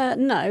piece?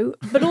 No,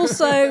 but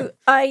also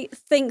I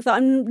think that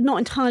I'm not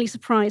entirely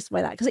surprised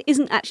by that because it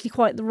isn't actually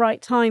quite the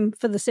right time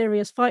for the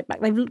serious fight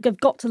back. They've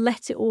got to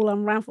let it all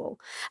unravel.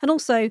 And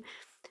also,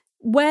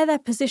 where they're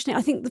positioning,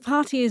 I think the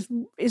party is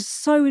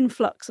so in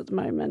flux at the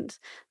moment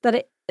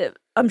that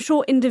I'm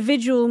sure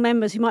individual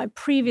members who might have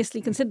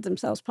previously considered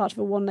themselves part of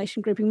a One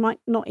Nation grouping might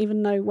not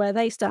even know where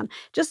they stand.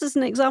 Just as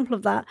an example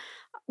of that,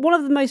 one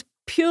of the most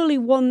purely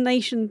One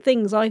Nation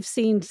things I've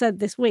seen said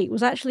this week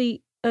was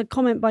actually a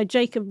comment by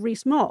Jacob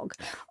Rees-Mogg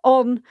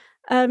on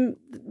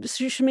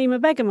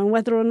Shamima Begum and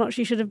whether or not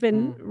she should have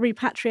been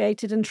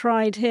repatriated and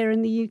tried here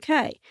in the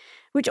UK,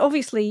 which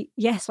obviously,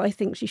 yes, I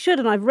think she should,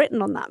 and I've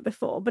written on that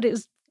before, but it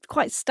was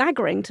quite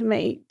staggering to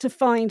me to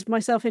find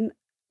myself in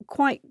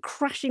quite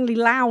crashingly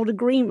loud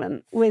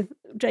agreement with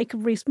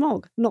Jacob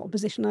Rees-Mogg, not a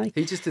position I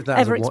he just did that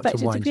ever as a expected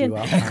to wind be in. you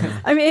up.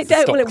 I mean,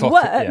 it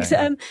worked,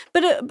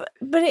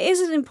 but it is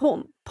an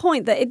important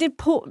point that it did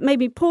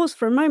maybe pause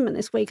for a moment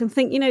this week and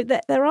think,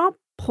 that there are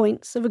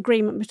points of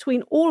agreement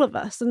between all of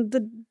us. And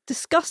the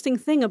disgusting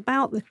thing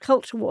about the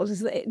culture wars is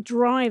that it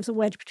drives a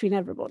wedge between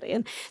everybody.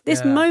 And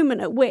this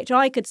moment at which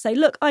I could say,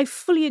 look, I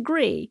fully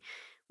agree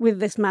with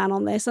this man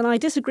on this, and I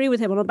disagree with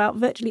him on about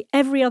virtually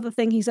every other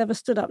thing he's ever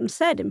stood up and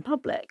said in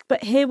public.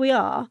 But here we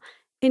are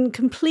in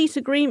complete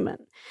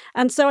agreement.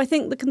 And so I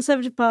think the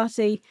Conservative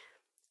Party,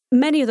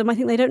 many of them, I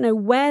think they don't know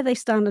where they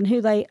stand and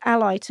who they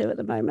ally to at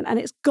the moment. And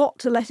it's got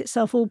to let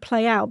itself all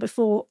play out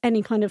before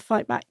any kind of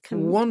fight back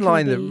can One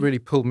line that really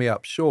pulled me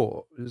up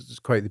short, just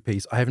to quote the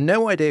piece, I have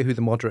no idea who the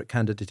moderate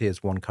candidate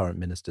is, one current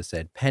minister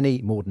said. Penny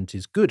Mordaunt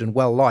is good and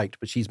well liked,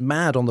 but she's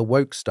mad on the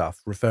woke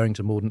stuff, referring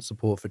to Mordaunt's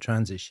support for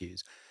trans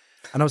issues.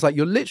 And I was like,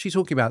 you're literally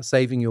talking about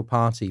saving your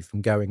party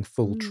from going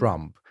full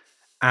Trump.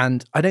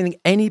 And I don't think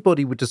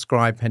anybody would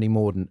describe Penny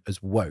Mordaunt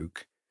as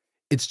woke.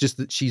 It's just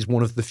that she's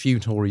one of the few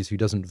Tories who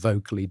doesn't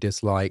vocally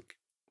dislike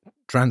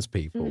trans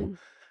people.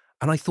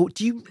 And I thought,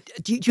 do you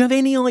have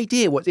any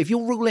idea what, if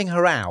you're ruling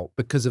her out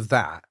because of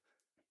that,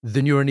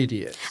 then you're an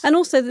idiot. And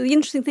also the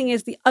interesting thing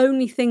is the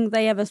only thing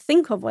they ever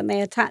think of when they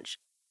attach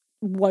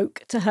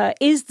woke to her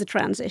is the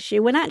trans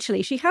issue, when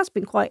actually she has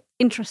been quite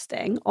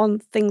interesting on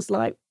things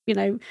like,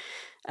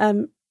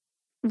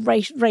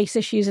 race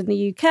issues in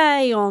the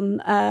UK,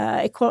 on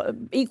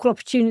equal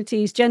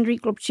opportunities, gender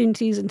equal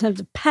opportunities in terms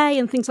of pay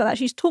and things like that.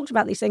 She's talked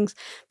about these things,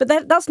 but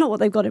that's not what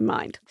they've got in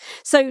mind.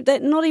 So they're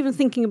not even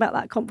thinking about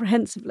that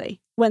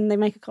comprehensively when they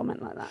make a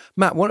comment like that.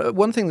 Matt,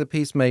 one thing the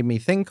piece made me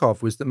think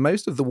of was that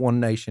most of the One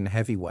Nation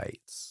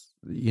heavyweights,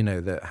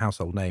 the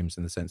household names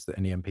in the sense that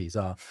any MPs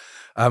are,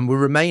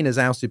 were Remainers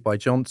ousted by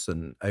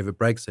Johnson over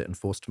Brexit and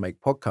forced to make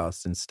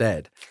podcasts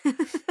instead.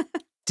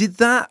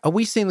 Are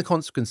we seeing the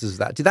consequences of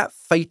that? Did that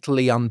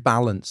fatally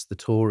unbalance the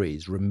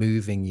Tories,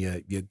 removing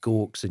your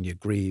Gawks and your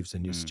Greaves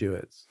and your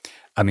Stewarts?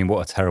 I mean,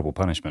 what a terrible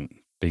punishment,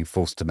 being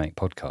forced to make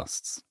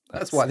podcasts.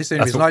 That's why. This is the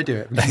only reason I do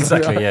it.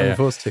 Exactly, yeah. I'm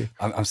forced to.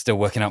 I'm still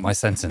working out my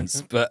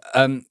sentence. But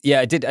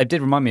it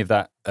did remind me of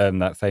that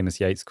famous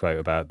Yeats quote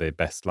about the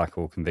best lack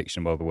all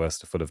conviction while the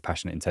worst are full of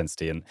passionate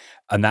intensity. And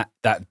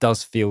that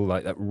does feel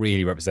like that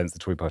really represents the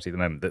Tory party at the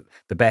moment. That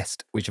the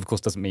best, which of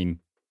course doesn't mean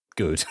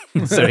good.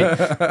 Sorry.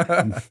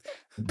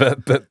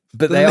 but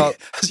they are,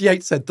 as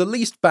Yeats said, the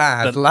least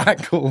bad,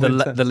 lack all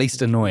the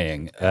least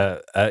annoying. I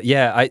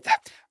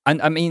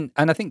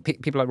think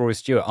people like Rory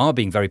Stewart are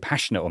being very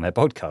passionate on their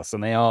podcasts,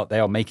 and they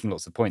are making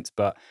lots of points,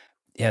 but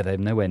they're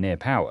nowhere near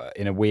power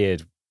in a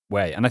weird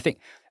way. And I think,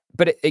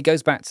 but it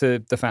goes back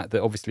to the fact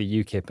that obviously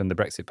UKIP and the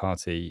Brexit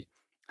Party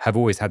have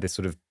always had this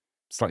sort of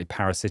slightly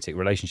parasitic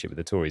relationship with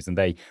the Tories, and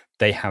they've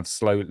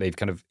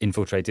kind of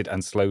infiltrated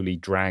and slowly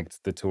dragged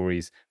the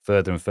Tories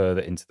further and further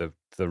into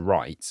the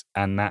right,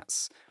 and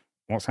that's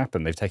what's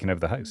happened. They've taken over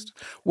the host.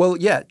 Well,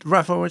 yeah,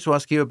 Raf, I wanted to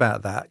ask you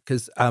about that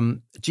because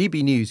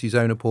GB News, whose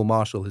owner Paul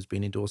Marshall has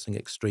been endorsing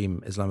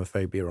extreme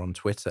Islamophobia on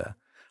Twitter,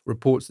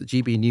 reports that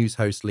GB News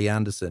host Lee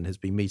Anderson has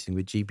been meeting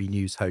with GB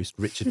News host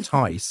Richard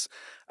Tice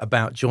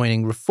about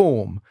joining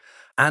Reform.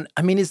 And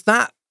I mean, is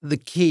that the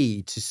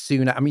key to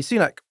Sunak? I mean,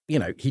 Sunak,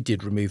 he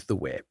did remove the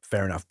whip,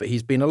 fair enough, but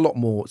he's been a lot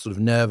more sort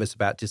of nervous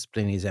about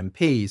disciplining his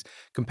MPs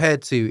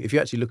compared to, if you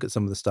actually look at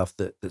some of the stuff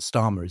that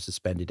Starmer has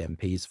suspended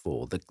MPs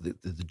for,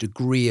 the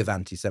degree of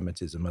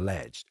anti-Semitism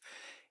alleged.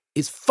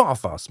 is far,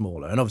 far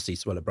smaller. And obviously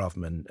Suella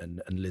Braverman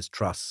and Liz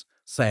Truss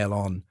sail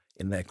on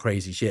in their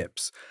crazy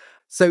ships.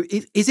 So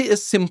is it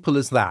as simple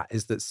as that?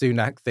 Is that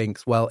Sunak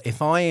thinks, well,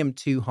 if I am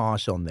too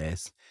harsh on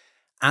this,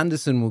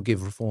 Anderson will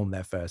give Reform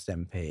their first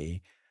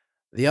MP,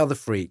 the other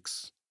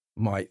freaks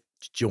might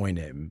join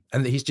him,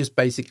 and that he's just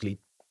basically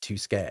too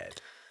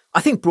scared?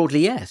 I think broadly,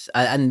 yes.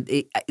 And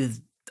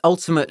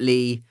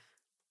ultimately,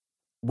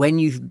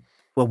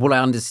 what I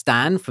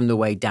understand from the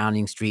way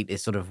Downing Street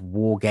is sort of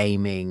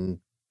wargaming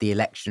the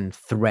election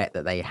threat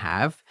that they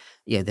have,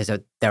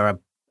 there are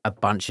a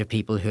bunch of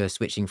people who are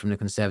switching from the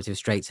Conservatives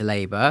straight to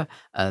Labour.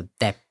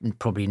 They're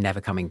probably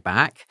never coming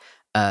back.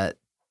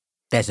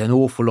 There's an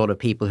awful lot of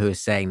people who are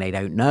saying they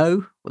don't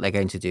know what they're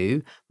going to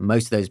do.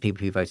 Most of those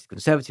people who voted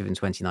Conservative in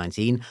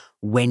 2019,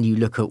 when you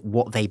look at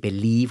what they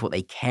believe, what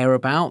they care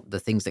about, the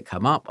things that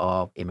come up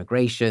are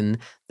immigration,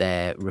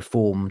 their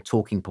Reform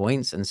talking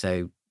points. And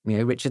so,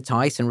 Richard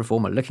Tice and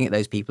Reform are looking at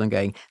those people and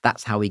going,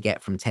 that's how we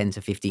get from 10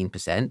 to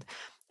 15%.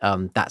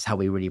 That's how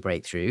we really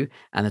break through.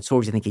 And the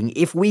Tories are thinking,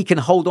 if we can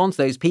hold on to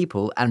those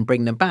people and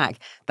bring them back,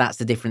 that's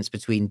the difference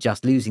between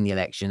just losing the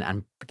election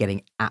and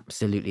getting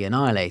absolutely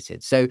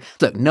annihilated. So,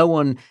 look, no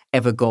one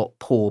ever got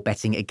poor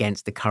betting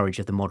against the courage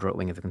of the moderate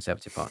wing of the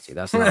Conservative Party.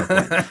 That's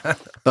another point.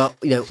 But,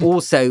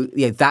 also,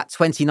 that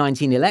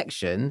 2019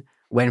 election,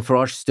 when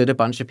Farage stood a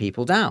bunch of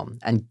people down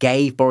and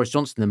gave Boris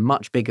Johnson a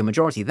much bigger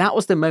majority, that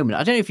was the moment.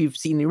 I don't know if you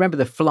remember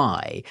The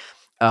Fly,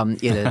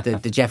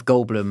 the Jeff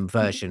Goldblum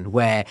version,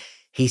 where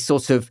he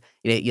sort of,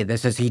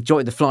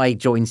 the Fly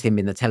joins him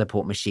in the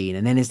teleport machine.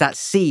 And then there's that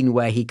scene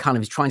where he kind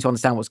of is trying to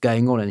understand what's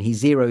going on, and he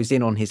zeroes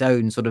in on his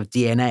own sort of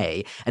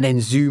DNA and then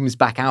zooms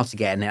back out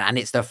again. And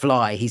it's the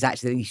Fly. He's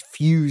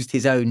fused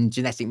his own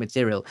genetic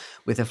material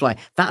with the Fly.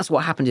 That's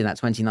what happened in that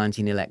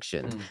 2019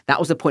 election. That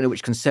was the point at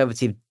which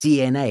Conservative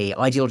DNA,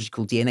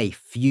 ideological DNA,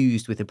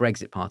 fused with the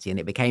Brexit Party,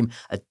 and it became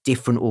a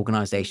different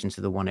organisation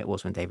to the one it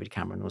was when David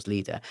Cameron was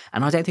leader.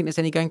 And I don't think there's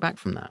any going back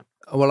from that.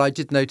 Well, I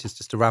did notice,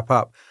 just to wrap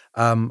up,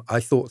 I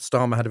thought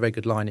Starmer had a very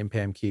good line in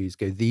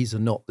PMQs, these are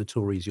not the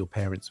Tories your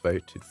parents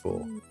voted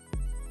for.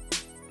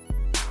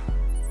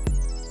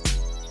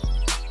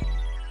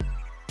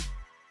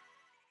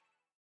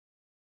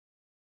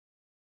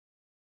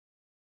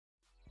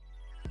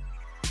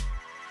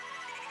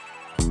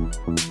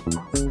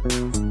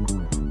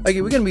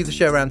 Okay, we're going to move the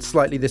show around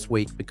slightly this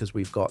week because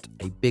we've got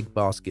a big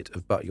basket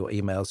of But Your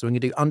Emails. So we're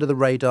going to do Under the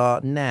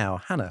Radar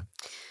now. Hannah.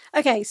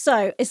 Okay,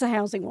 so it's a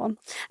housing one.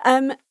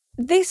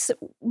 This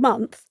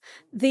month,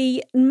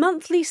 the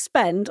monthly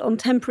spend on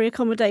temporary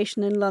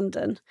accommodation in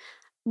London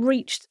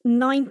reached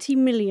 90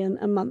 million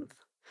a month.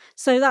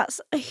 So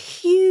that's a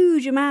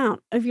huge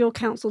amount of your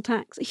council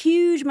tax, a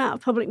huge amount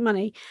of public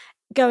money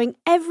going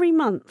every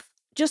month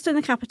just in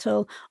the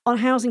capital on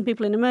housing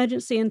people in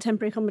emergency and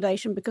temporary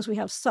accommodation because we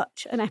have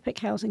such an epic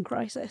housing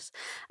crisis.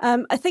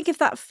 I think if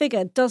that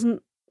figure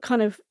doesn't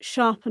kind of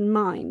sharpen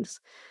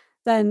minds,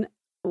 then,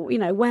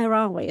 where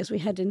are we as we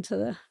head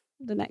into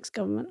the next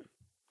government?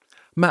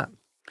 Matt.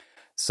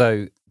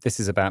 So this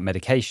is about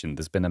medication.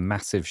 There's been a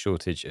massive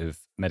shortage of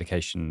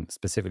medication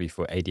specifically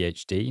for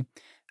ADHD,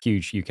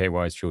 huge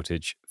UK-wide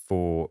shortage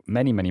for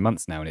many, many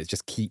months now, and it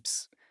just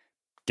keeps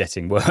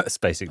getting worse,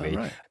 basically.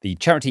 Right. The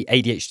charity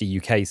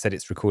ADHD UK said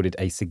it's recorded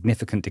a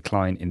significant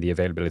decline in the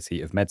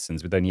availability of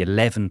medicines, with only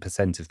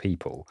 11% of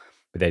people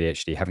with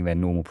ADHD having their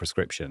normal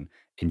prescription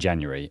in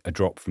January, a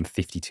drop from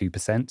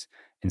 52%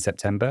 in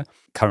September.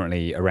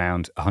 Currently,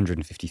 around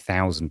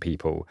 150,000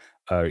 people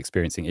are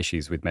experiencing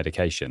issues with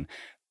medication.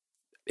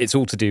 It's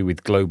all to do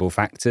with global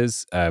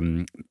factors,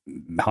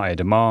 higher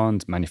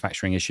demand,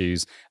 manufacturing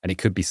issues, and it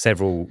could be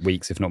several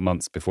weeks, if not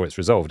months, before it's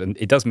resolved. And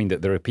it does mean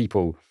that there are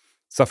people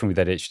suffering with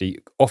ADHD,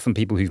 often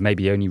people who've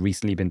maybe only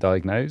recently been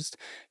diagnosed,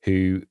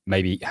 who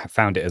maybe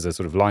found it as a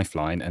sort of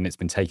lifeline and it's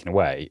been taken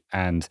away.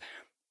 And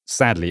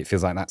sadly, it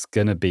feels like that's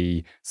going to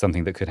be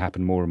something that could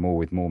happen more and more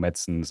with more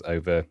medicines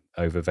over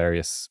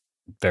various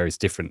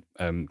different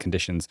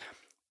conditions.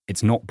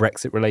 It's not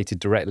Brexit related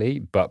directly,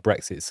 but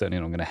Brexit is certainly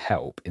not going to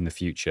help in the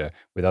future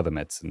with other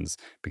medicines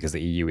because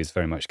the EU is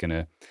very much going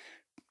to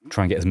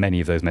try and get as many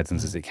of those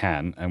medicines as it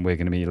can, and we're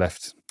going to be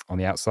left on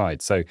the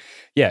outside. So,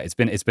 yeah, it's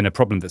been a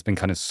problem that's been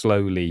kind of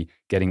slowly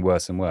getting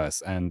worse and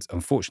worse, and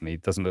unfortunately,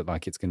 it doesn't look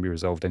like it's going to be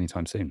resolved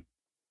anytime soon.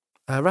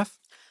 Raf?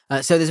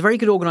 So there's a very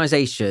good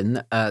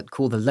organisation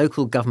called the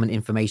Local Government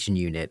Information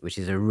Unit, which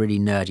is a really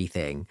nerdy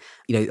thing.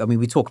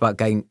 We talk about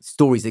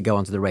stories that go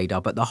onto the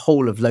radar, but the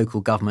whole of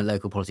local government,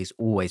 local politics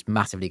always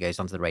massively goes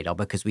onto the radar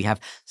because we have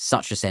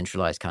such a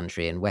centralised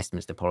country and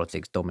Westminster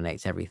politics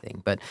dominates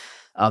everything. But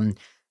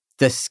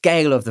the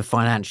scale of the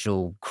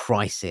financial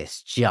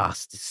crisis,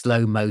 just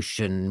slow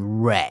motion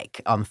wreck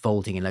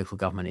unfolding in local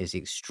government is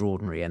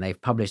extraordinary. And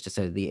they've published,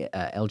 so the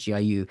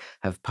LGIU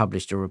have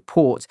published a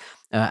report.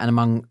 And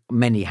among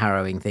many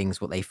harrowing things,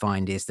 what they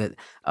find is that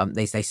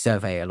they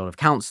survey a lot of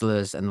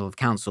councillors and a lot of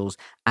councils,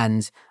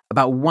 and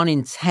about 1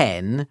 in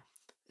 10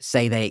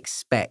 say they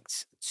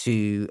expect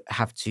to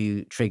have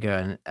to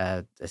trigger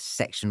a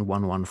Section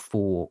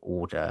 114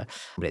 order,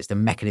 but it's the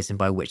mechanism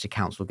by which the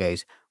council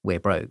goes, we're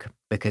broke,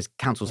 because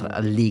councils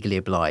are legally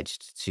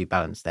obliged to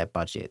balance their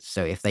budgets.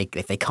 So if they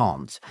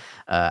can't,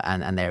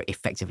 and they're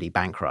effectively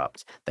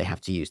bankrupt, they have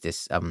to use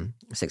this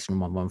Section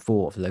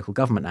 114 of the Local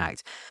Government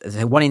Act.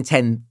 So 1 in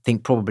 10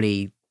 think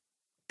probably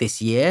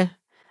this year,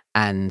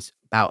 and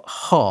about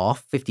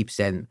half,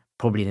 50%,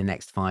 probably in the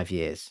next 5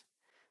 years.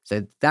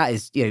 So that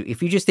is,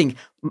 if you just think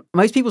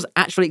most people's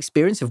actual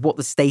experience of what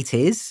the state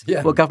is,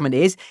 what government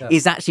is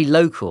actually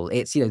local.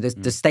 It's,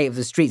 the state of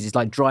the streets. It's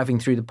like driving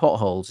through the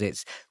potholes.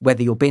 It's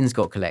whether your bins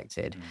got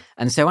collected.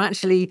 And so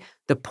actually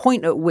the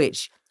point at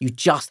which you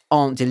just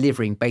aren't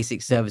delivering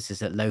basic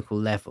services at local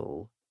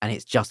level and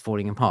it's just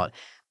falling apart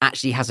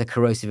actually has a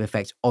corrosive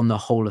effect on the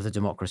whole of the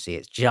democracy.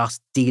 It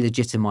just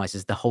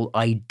delegitimizes the whole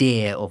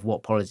idea of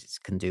what politics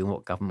can do and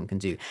what government can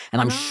do.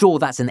 And I'm sure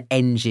that's an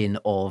engine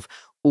of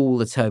all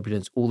the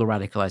turbulence, all the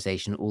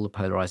radicalization, all the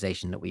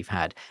polarization that we've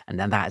had. And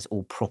then that is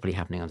all properly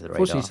happening under the radar.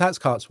 Fortunately, tax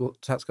cuts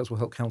will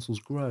help councils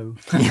grow.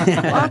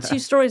 Well, our two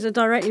stories are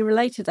directly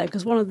related, though,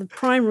 because one of the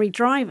primary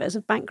drivers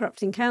of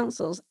bankrupting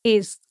councils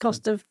is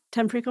cost of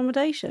temporary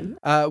accommodation.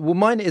 Well,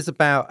 mine is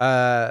about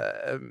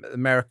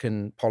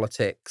American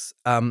politics.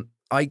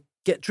 I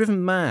get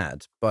driven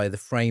mad by the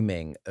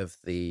framing of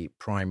the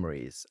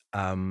primaries.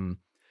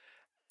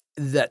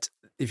 That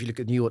if you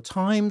look at New York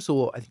Times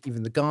or I think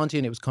even The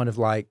Guardian, it was kind of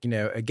like,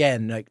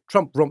 again, like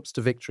Trump romps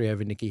to victory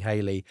over Nikki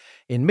Haley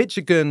in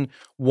Michigan,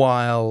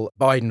 while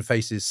Biden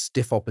faces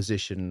stiff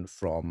opposition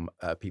from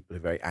people who are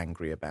very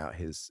angry about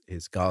his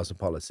Gaza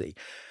policy.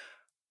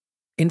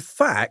 In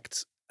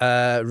fact,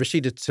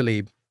 Rashida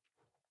Tlaib,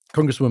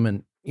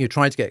 Congresswoman,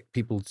 tried to get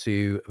people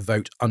to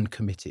vote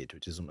uncommitted,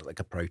 which is almost like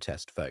a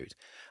protest vote.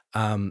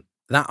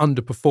 That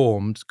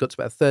underperformed, got to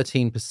about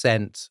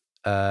 13%.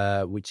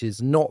 Which is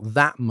not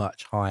that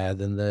much higher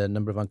than the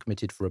number of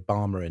uncommitted for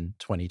Obama in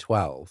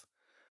 2012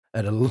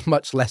 at a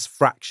much less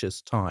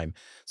fractious time.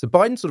 So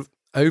Biden sort of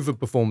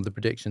overperformed the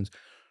predictions.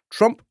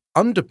 Trump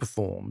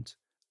underperformed.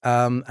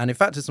 And in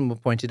fact, as someone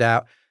pointed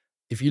out,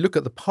 if you look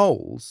at the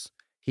polls,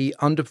 he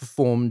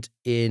underperformed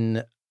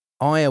in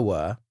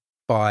Iowa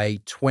by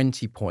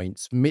 20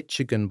 points,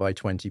 Michigan by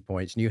 20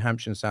 points, New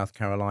Hampshire and South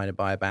Carolina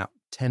by about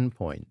 10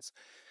 points.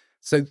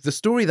 So the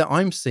story that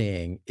I'm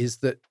seeing is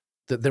that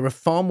there are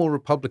far more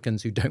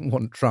Republicans who don't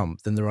want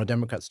Trump than there are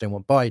Democrats who don't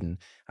want Biden.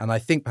 And I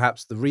think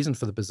perhaps the reason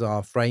for the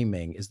bizarre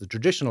framing is the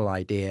traditional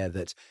idea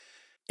that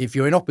if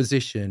you're in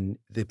opposition,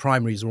 the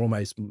primaries are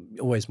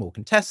always more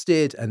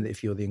contested. And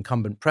if you're the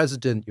incumbent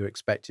president, you're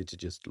expected to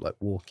just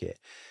walk it.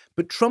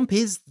 But Trump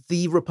is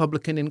the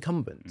Republican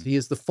incumbent. He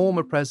is the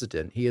former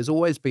president. He has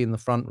always been the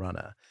front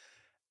runner.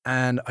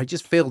 And I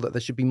just feel that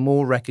there should be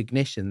more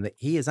recognition that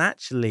he is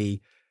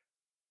actually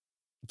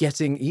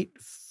getting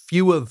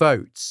fewer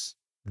votes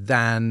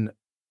than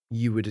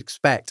you would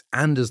expect,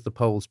 and as the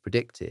polls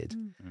predicted,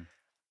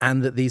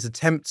 and that these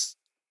attempts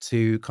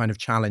to kind of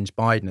challenge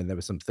Biden, and there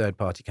were some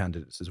third-party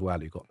candidates as well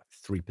who got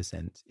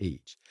 3%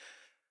 each,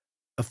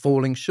 are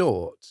falling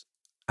short.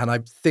 And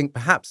I think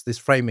perhaps this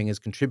framing has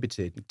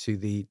contributed to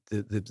the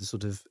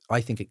sort of, I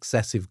think,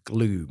 excessive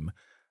gloom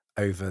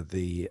over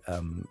the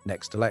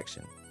next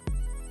election.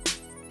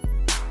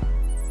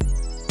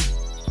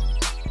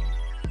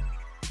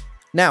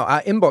 Now,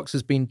 our inbox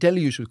has been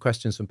deluged with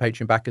questions from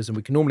Patreon backers, and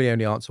we can normally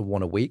only answer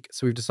one a week.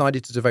 So we've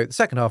decided to devote the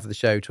second half of the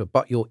show to a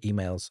But Your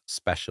Emails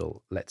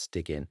special. Let's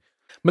dig in.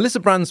 Melissa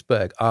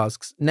Brandsberg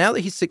asks, now that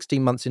he's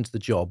 16 months into the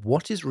job,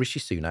 what is Rishi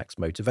Sunak's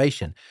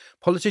motivation?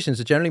 Politicians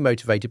are generally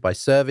motivated by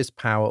service,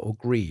 power, or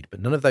greed, but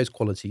none of those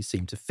qualities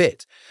seem to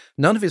fit.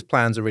 None of his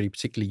plans are really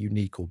particularly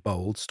unique or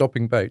bold.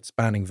 Stopping boats,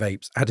 banning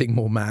vapes, adding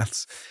more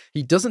maths.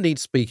 He doesn't need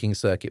speaking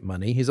circuit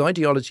money. His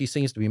ideology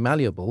seems to be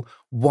malleable.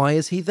 Why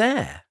is he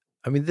there?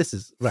 I mean, this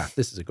is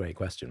a great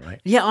question,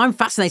 right? Yeah, I'm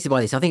fascinated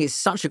by this. I think it's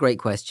such a great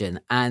question.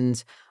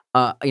 And,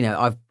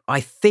 I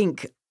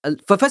think,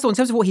 first of all, in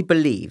terms of what he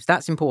believes,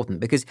 that's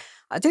important, because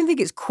I don't think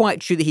it's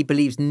quite true that he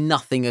believes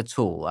nothing at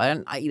all.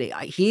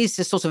 He is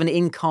just sort of an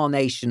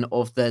incarnation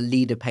of the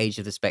leader page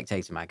of the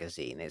Spectator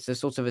magazine. It's a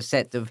sort of a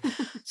set of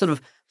this is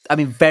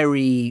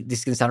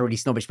going to sound really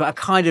snobbish, but a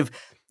kind of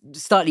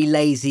slightly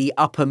lazy,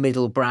 upper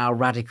middle brow,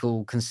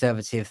 radical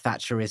conservative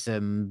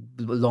Thatcherism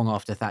long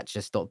after Thatcher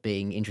stopped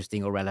being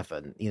interesting or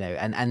relevant,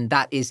 and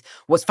that is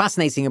what's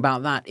fascinating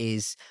about that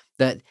is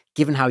that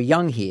given how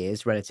young he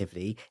is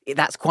relatively,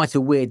 that's quite a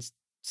weird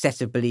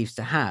set of beliefs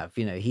to have.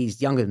 He's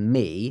younger than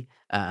me,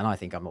 and I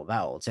think I'm not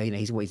that old. So,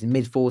 he's in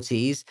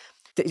mid-40s.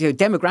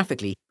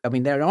 Demographically, I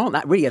mean, there aren't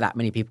that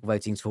many people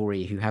voting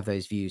Tory who have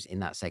those views in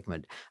that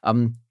segment.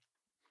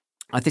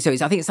 I think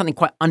it's something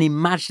quite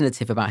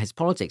unimaginative about his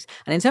politics.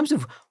 And in terms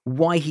of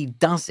why he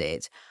does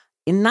it,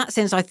 in that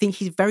sense, I think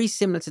he's very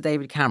similar to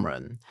David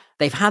Cameron.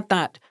 They've had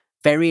that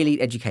very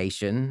elite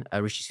education.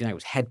 Rishi Sunak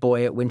was head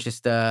boy at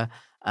Winchester.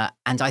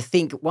 And I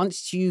think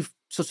once you've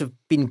sort of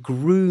been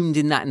groomed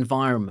in that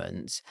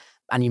environment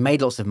and you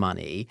made lots of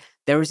money,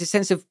 there is a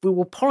sense of,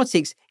 well,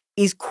 politics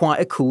is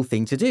quite a cool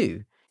thing to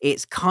do.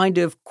 It's kind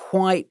of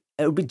quite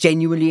a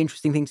genuinely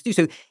interesting thing to do.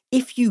 So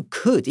if you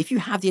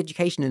have the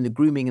education and the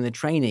grooming and the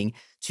training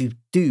to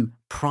do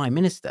Prime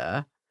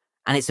Minister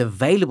and it's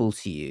available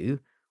to you,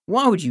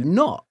 why would you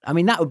not? I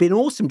mean, that would be an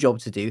awesome job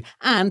to do.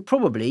 And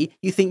probably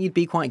you think you'd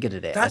be quite good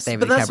at it.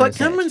 But that's like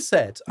Cameron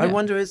said. I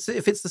wonder if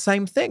it's the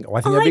same thing. I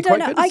think I'd be quite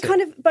good at it. I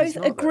kind of both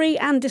agree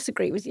and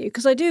disagree with you,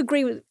 because I do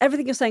agree with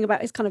everything you're saying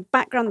about his kind of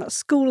background, that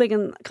schooling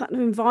and kind of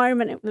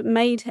environment that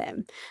made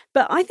him.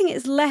 But I think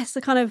it's less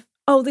the kind of,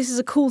 oh, this is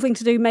a cool thing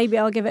to do, maybe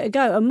I'll give it a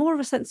go, and more of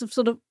a sense of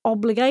sort of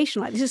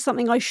obligation. Like, this is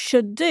something I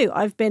should do.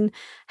 I've been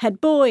head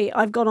boy.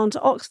 I've gone on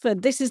to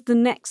Oxford. This is the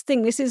next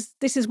thing. This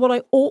is what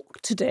I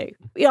ought to do.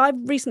 I've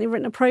recently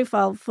written a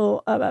profile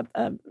for a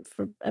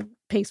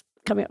piece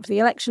coming up for the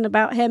election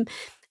about him,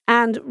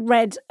 and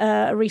read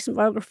a recent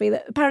biography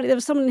that apparently there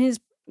was someone in his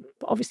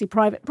obviously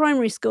private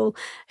primary school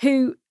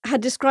who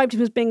had described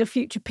him as being a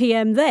future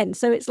PM then.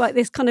 So it's like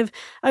this kind of,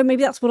 oh,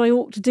 maybe that's what I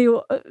ought to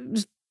do,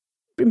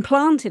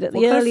 implanted at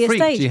the earliest stage. What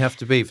kind of freak do you have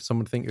to be for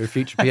someone to think you're a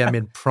future PM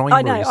in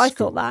primary school? I know, I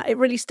thought that. It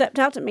really stepped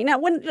out at me. Now,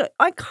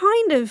 I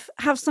kind of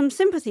have some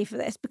sympathy for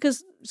this,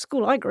 because the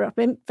school I grew up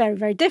in, very,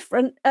 very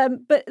different,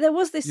 but there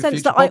was this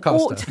sense that I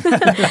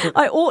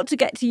ought to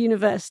get to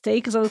university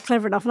because I was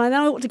clever enough, and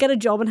I ought to get a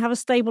job and have a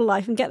stable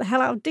life and get the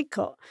hell out of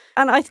Didcot.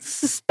 And I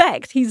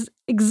suspect he's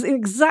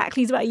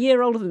about a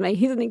year older than me.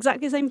 He's in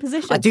exactly the same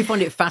position. I do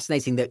find it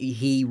fascinating that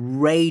he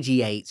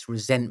radiates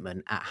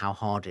resentment at how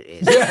hard it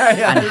is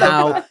and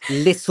how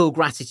little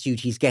gratitude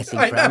he's getting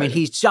for it. I mean,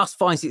 he just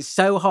finds it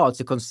so hard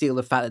to conceal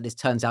the fact that this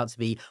turns out to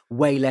be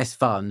way less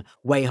fun,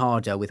 way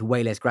harder, with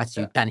way less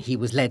gratitude than he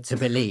was led to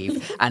believe.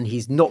 And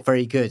he's not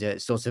very good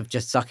at sort of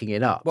just sucking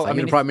it up. Well,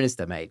 you're the Prime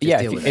Minister, mate.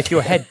 Just deal with it. If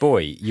you're head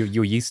boy,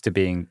 you're used to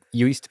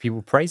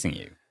people praising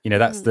you. You know,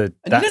 that's the...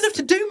 And you don't have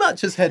to do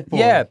much as head boy.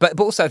 Yeah, but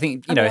also I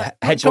think,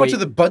 head boy... to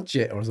the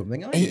budget or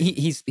something, aren't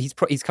you?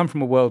 He's come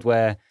from a world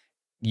where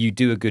you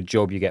do a good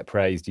job, you get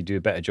praised. You do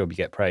a better job, you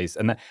get praised.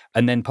 And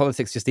then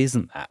politics just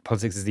isn't that.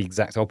 Politics is the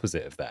exact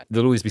opposite of that.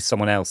 There'll always be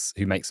someone else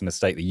who makes a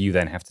mistake that you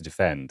then have to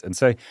defend. And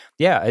so,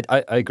 yeah,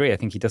 I agree. I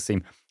think he does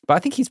seem... But I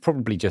think he's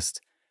probably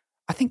just...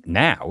 I think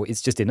now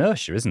it's just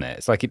inertia, isn't it?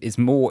 It's like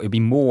it'd be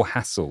more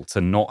hassle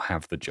to not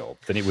have the job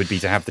than it would be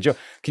to have the job.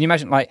 Can you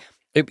imagine, like,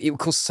 it would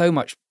cause so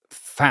much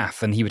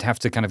faff, and he would have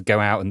to kind of go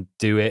out and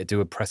do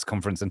a press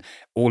conference, and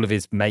all of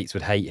his mates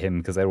would hate him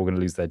because they're all going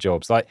to lose their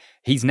jobs. Like,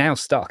 he's now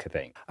stuck, I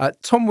think.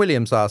 Tom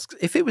Williams asks,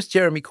 if it was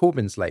Jeremy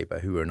Corbyn's Labour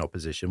who were in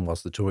opposition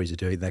whilst the Tories are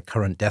doing their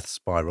current death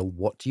spiral,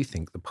 what do you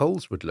think the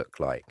polls would look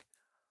like?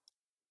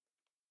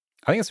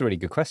 I think that's a really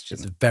good question.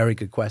 It's a very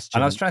good question.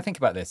 And I was trying to think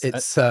about this.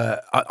 It's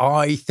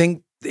I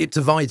think it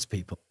divides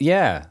people.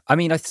 Yeah. I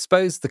mean, I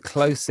suppose the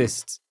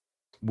closest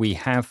we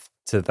have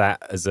to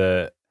that as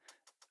a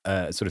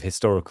sort of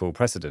historical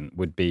precedent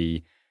would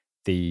be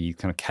the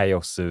kind of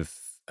chaos of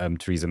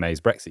Theresa May's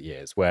Brexit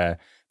years, where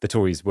the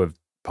Tories were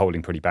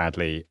polling pretty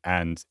badly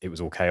and it was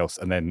all chaos.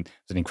 And then it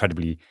was an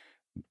incredibly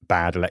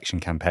bad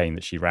election campaign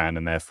that she ran,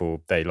 and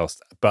therefore they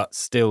lost. But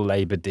still,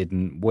 Labour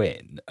didn't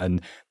win.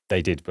 And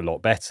they did a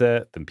lot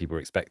better than people were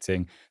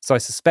expecting. So I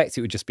suspect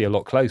it would just be a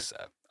lot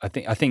closer. I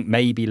think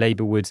maybe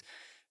Labour would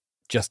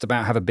just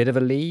about have a bit of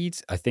a lead.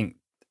 I think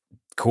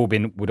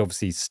Corbyn would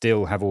obviously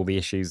still have all the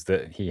issues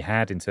that he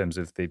had in terms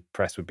of the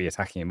press would be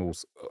attacking him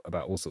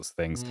about all sorts of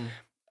things.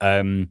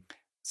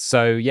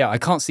 So yeah, I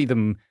can't see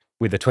them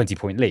with a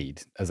 20-point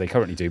lead as they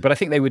currently do, but I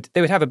think they would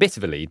have a bit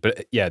of a lead.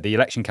 But yeah, the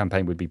election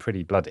campaign would be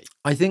pretty bloody.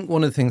 I think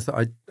one of the things that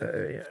I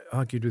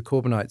argued with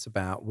Corbynites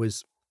about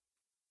was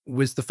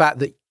the fact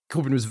that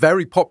Corbyn was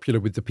very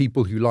popular with the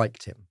people who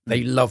liked him.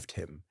 They loved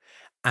him.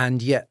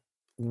 And yet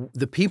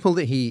the people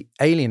that he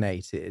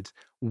alienated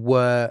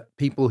were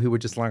people who were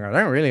just like, I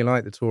don't really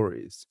like the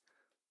Tories,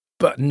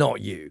 but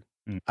not you.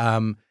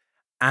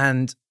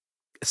 And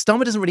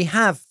Starmer doesn't really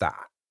have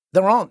that.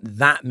 There aren't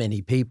that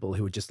many people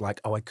who are just like,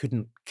 oh, I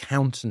couldn't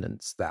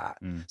countenance that.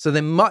 So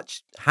they're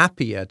much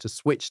happier to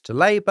switch to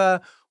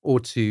Labour or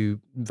to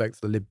vote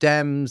for the Lib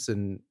Dems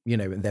and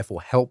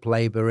therefore help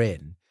Labour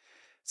in.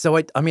 So,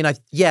 I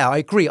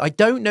agree. I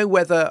don't know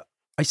whether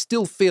I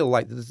still feel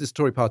like the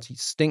Tory party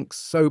stinks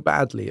so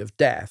badly of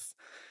death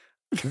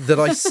that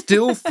I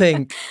still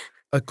think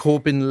a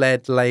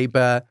Corbyn-led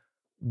Labour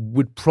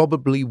would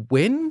probably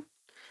win.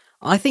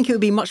 I think it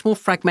would be much more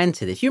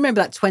fragmented. If you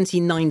remember that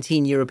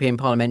 2019 European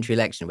parliamentary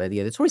election where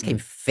the Tories came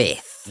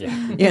fifth,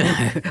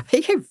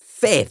 they came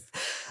fifth.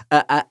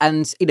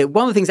 And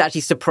one of the things that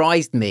actually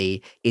surprised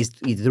me is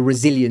the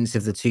resilience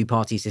of the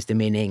two-party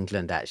system in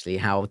England, actually,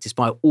 how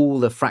despite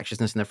all the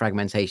fractiousness and the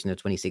fragmentation of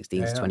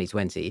 2016 to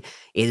 2020,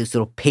 it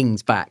sort of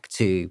pings back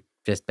to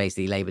just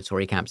basically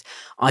Labour-Tory camps.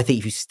 I think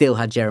if you still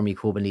had Jeremy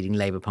Corbyn leading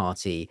Labour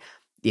Party,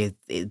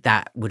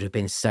 that would have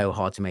been so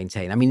hard to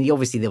maintain. I mean,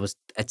 obviously there was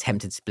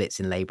attempted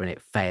splits in Labour and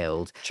it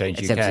failed. Change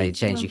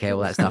UK, all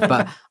that stuff.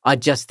 But I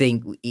just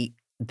think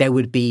there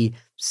would be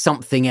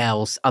something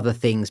else, other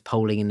things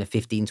polling in the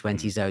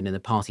 15-20 zone, and the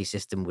two-party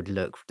system would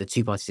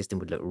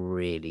look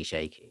really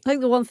shaky. I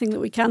think the one thing that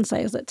we can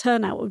say is that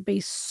turnout would be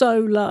so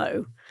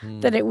low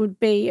that it would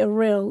be a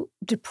real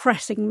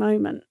depressing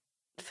moment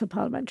for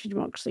parliamentary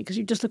democracy, because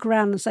you just look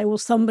around and say, well,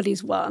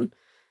 somebody's won,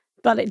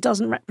 but it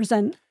doesn't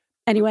represent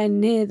anywhere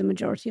near the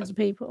majority of the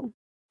people.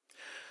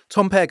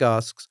 Tom Pegg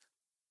asks,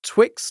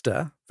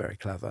 Twixter, very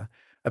clever,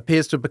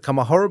 appears to have become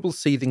a horrible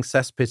seething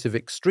cesspit of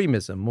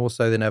extremism, more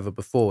so than ever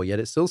before, yet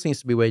it still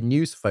seems to be where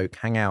news folk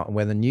hang out and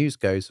where the news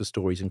goes for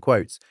stories and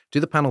quotes. Do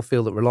the panel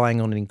feel that relying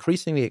on an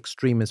increasingly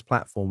extremist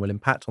platform will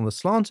impact on the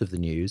slant of the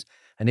news,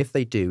 and if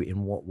they do,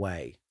 in what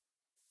way?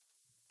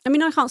 I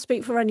mean, I can't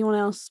speak for anyone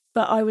else,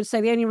 but I would say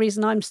the only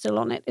reason I'm still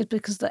on it is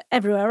because that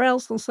everywhere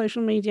else on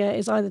social media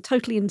is either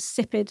totally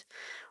insipid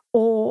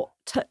or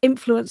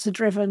influencer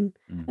driven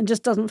and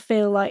just doesn't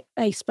feel like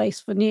a space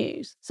for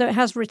news. So it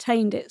has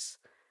retained its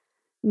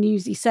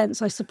newsy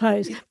sense, I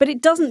suppose. But it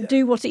doesn't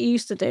do what it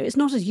used to do. It's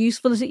not as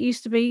useful as it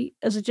used to be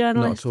as a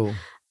journalist. Not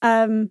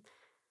at all.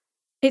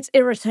 It's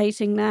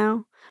irritating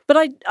now.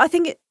 But I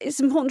think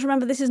it's important to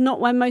remember this is not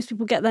where most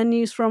people get their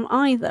news from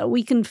either.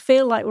 We can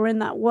feel like we're in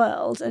that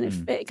world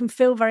and it can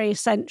feel very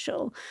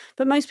essential.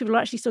 But most people are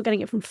actually still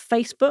getting it from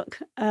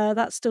Facebook.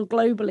 That's still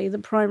globally the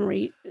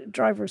primary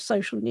driver of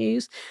social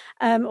news.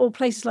 Or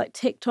places like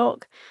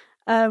TikTok,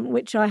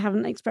 which I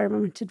haven't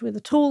experimented with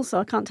at all, so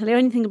I can't tell you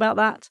anything about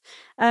that.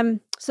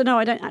 So no,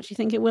 I don't actually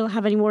think it will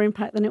have any more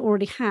impact than it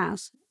already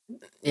has.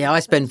 Yeah,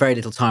 I spend very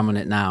little time on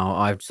it now.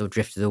 I've sort of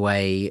drifted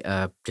away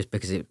just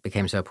because it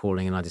became so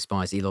appalling and I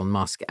despise Elon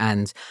Musk.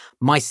 And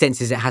my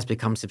sense is it has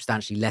become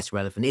substantially less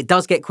relevant. It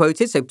does get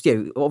quoted. So,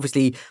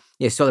 obviously,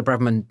 Sola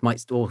Braverman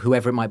might, or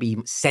whoever it might be,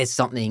 says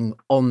something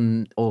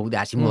on, or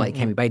actually more like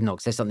Kemi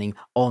Badenoch says something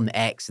on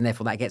X, and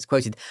therefore that gets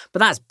quoted. But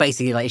that's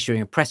basically like issuing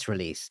a press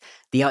release.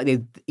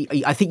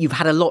 I think you've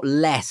had a lot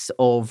less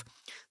of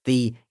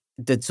the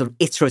sort of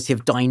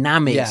iterative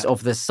dynamics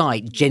of the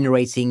site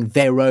generating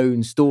their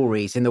own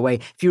stories in the way.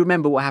 If you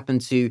remember what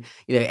happened to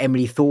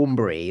Emily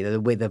Thornberry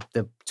with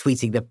the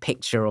tweeting the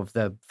picture of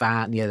the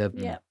van,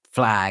 the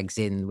flags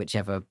in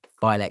whichever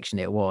by-election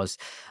it was,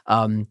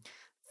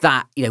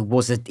 that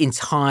was an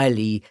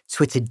entirely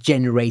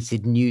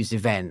Twitter-generated news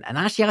event. And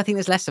actually, I think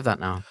there's less of that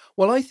now.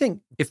 Well, I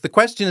think if the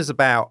question is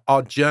about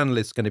are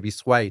journalists going to be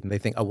swayed and they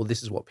think, oh, well,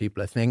 this is what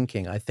people are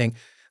thinking, I think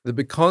that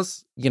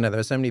because, there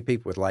are so many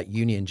people with like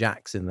Union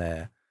Jacks in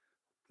their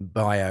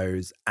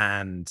bios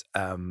and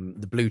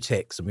the blue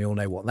ticks, and we all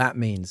know what that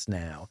means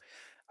now.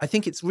 I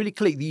think it's really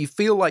clear that you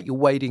feel like you're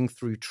wading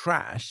through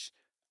trash.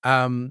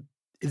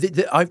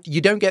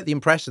 You don't get the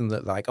impression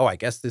that like, oh, I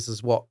guess there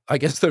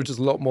are just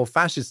a lot more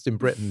fascists in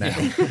Britain now.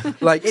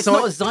 Like it's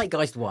not a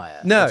zeitgeist wire.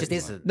 No, it just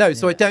isn't. No,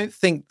 so I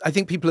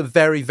think people are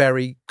very,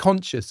 very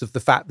conscious of the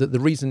fact that the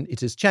reason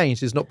it has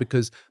changed is not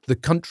because the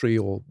country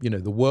or,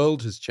 the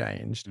world has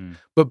changed,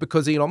 but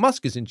because Elon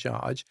Musk is in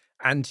charge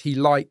and he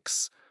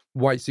likes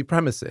white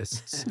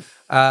supremacists.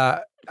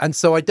 And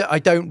so I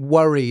don't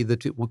worry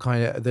that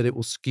it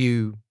will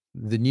skew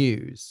the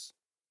news.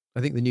 I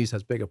think the news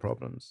has bigger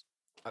problems.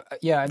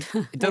 It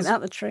does. Isn't that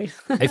the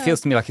truth? It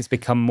feels to me like it's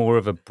become more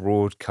of a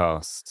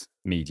broadcast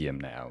medium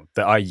now.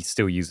 That I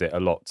still use it a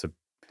lot to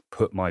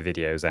put my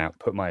videos out,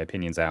 put my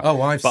opinions out. Oh,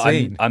 I've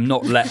seen. I'm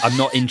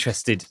not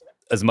interested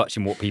as much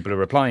in what people are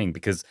replying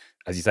because,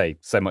 as you say,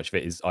 so much of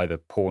it is either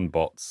porn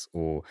bots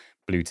or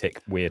blue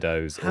tick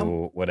weirdos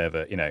or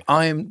whatever.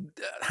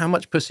 How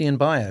much pussy in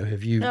bio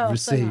have you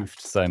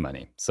received? So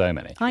many.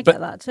 I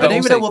get that too. I don't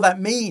even know what that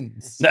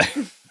means. No,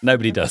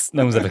 nobody does.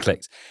 No one's ever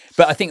clicked.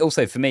 But I think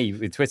also for me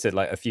with Twitter,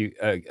 like a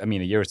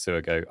year or two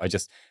ago, I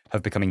just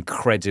have become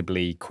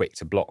incredibly quick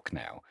to block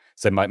now.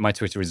 So my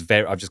Twitter is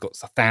I've just got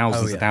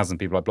thousands of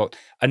people I blocked.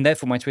 And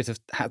therefore my Twitter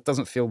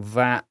doesn't feel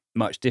that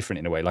much different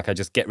in a way. Like I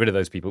just get rid of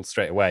those people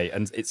straight away.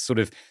 And it's sort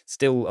of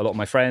still a lot of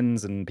my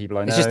friends and people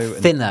I know. It's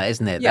just thinner,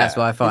 isn't it? That's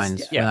what I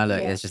find when I look.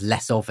 There's just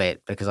less of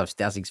it because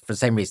for the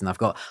same reason, I've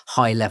got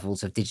high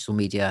levels of digital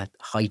media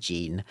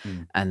hygiene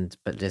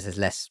but there's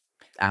less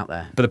out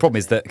there. But the problem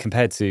is that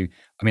compared to,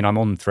 I'm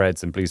on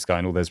Threads and Blue Sky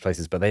and all those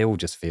places, but they all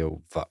just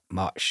feel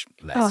much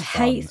less fun. I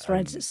hate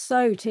Threads. It's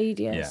so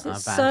tedious. Yeah.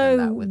 It's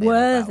so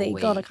worthy.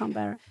 God, I can't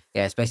bear it.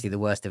 Yeah, it's basically the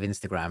worst of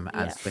Instagram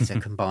and Twitter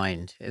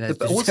combined.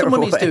 But what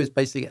someone needs to do is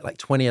basically get like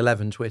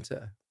 2011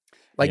 Twitter.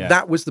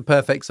 That was the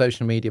perfect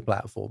social media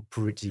platform,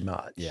 pretty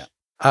much. Yeah.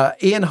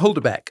 Ian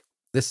Holderbeck.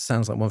 This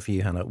sounds like one for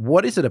you, Hannah.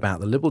 What is it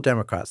about the Liberal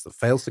Democrats that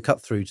fails to cut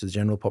through to the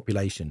general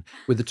population?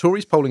 With the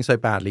Tories polling so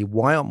badly,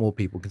 why aren't more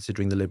people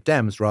considering the Lib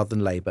Dems rather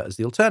than Labour as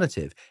the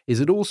alternative?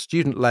 Is it all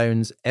student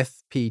loans,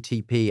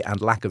 FPTP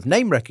and lack of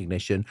name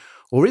recognition?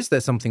 Or is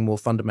there something more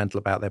fundamental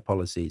about their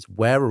policies?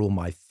 Where are all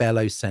my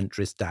fellow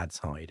centrist dads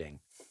hiding?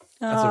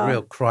 That's a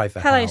real cry for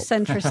help. Hello,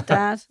 centrist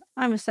dad.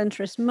 I'm a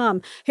centrist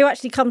mum who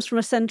actually comes from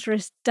a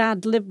centrist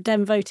dad Lib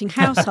Dem voting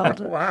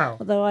household. Wow.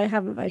 Although I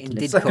haven't voted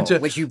Lib Dem.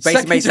 Which you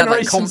basically made sound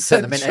like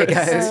Compton a minute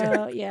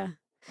ago. Yeah.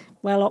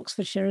 Well,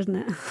 Oxfordshire, isn't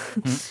it?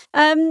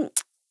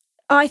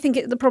 I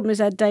think the problem is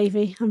Ed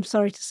Davey, I'm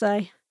sorry to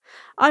say.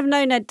 I've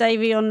known Ed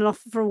Davey on and off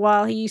for a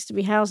while. He used to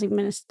be housing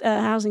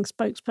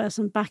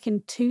spokesperson back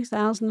in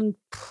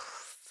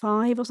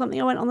 2005 or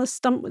something. I went on the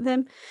stump with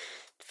him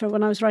for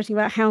when I was writing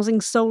about housing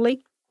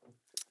solely.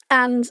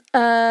 And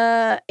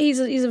he's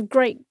a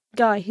great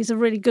guy. He's a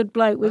really good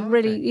bloke with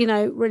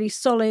really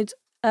solid,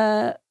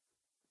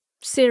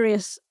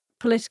 serious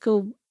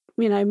political,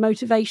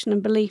 motivation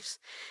and beliefs.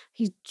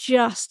 He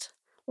just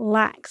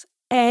lacks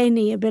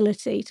any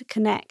ability to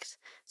connect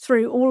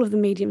through all of the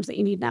mediums that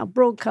you need now,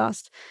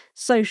 broadcast,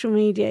 social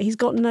media. He's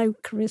got no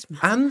charisma.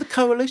 And the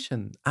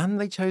coalition. And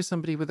they chose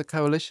somebody with a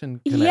coalition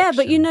connection. Yeah,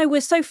 but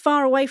we're so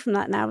far away from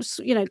that now.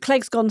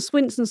 Clegg's gone,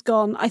 Swinson's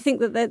gone. I think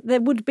that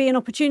there would be an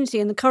opportunity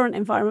in the current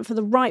environment for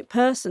the right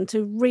person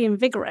to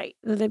reinvigorate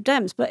the Lib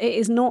Dems, but it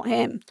is not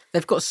him.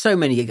 They've got so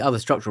many other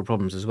structural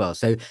problems as well.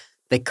 So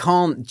they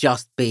can't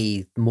just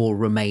be more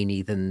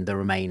Remainy than the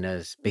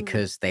Remainers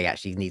because they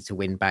actually need to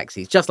win back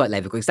seats. Just like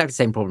Labour, got exactly the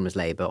same problem as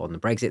Labour on the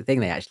Brexit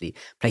thing. They actually,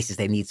 places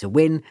they need to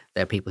win.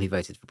 There are people who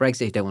voted for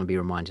Brexit who don't want to be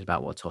reminded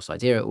about what a toss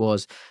idea it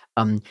was.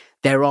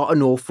 There are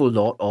an awful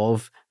lot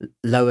of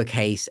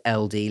lowercase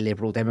LD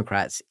Liberal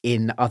Democrats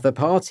in other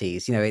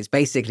parties. It's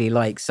basically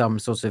like some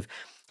sort of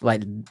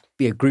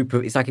a group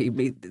of, it's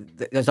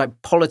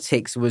like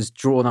politics was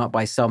drawn up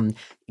by some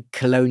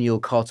colonial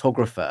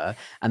cartographer,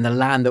 and the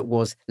land that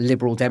was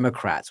Liberal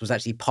Democrats was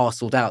actually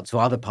parcelled out to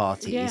other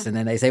parties, and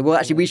then they say, well,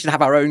 actually we should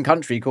have our own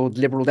country called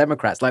Liberal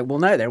Democrats. Well,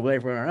 no, they're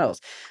everywhere else.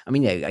 I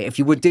mean, if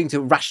you were doing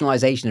to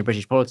rationalisation of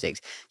British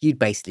politics, you'd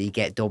basically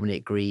get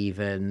Dominic Grieve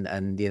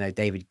and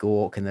David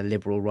Gauke and the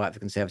Liberal right, the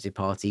Conservative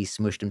Party,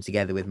 smush them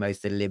together with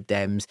most of the Lib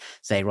Dems,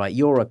 say, right,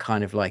 you're a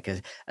kind of like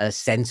a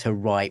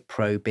centre-right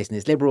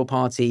pro-business Liberal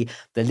party.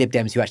 The Lib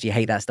Dems who actually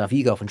hate that stuff,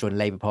 you go off and join the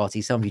Labour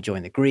Party. Some of you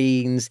join the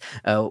Greens.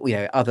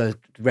 Other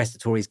rest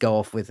of Tories go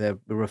off with a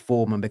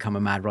reform and become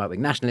a mad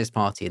right-wing nationalist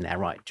party, and they're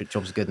right,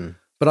 job's good.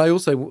 But I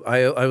also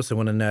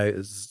want to know,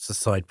 as a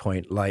side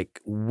point,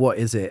 what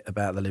is it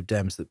about the Lib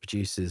Dems that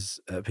produces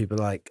people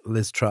like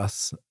Liz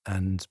Truss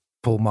and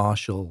Paul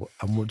Marshall,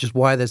 and just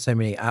why there's so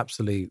many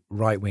absolute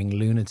right-wing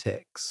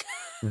lunatics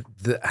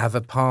that have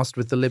a past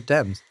with the Lib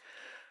Dems?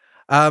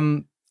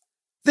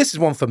 This is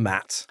one for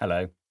Matt.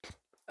 Hello.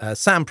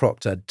 Sam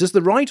Proctor, does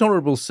the Right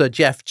Honourable Sir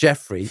Geoff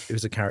Jeffrey,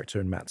 who's a character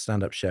in Matt's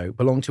stand-up show,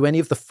 belong to any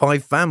of the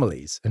 5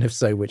 families? And if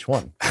so, which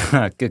one?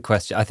 Good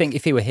question. I think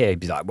if he were here, he'd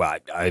be like, well,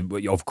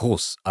 of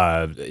course,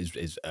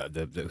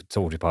 the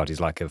Tory party is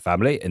like a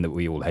family in that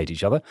we all hate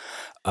each other.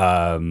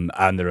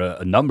 And there are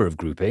a number of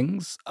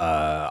groupings.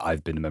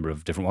 I've been a member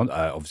of different ones.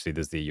 Obviously,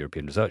 there's the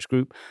European Research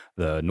Group,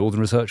 the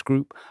Northern Research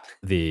Group,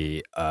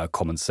 the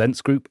Common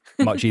Sense Group.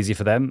 Much easier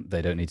for them.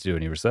 They don't need to do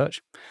any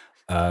research.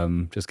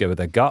 Just go with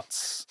their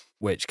guts,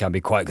 which can be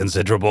quite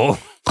considerable.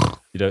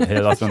 You don't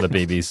hear that on the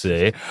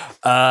BBC.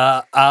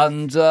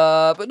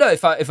 But no,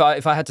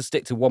 if I had to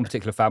stick to one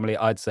particular family,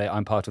 I'd say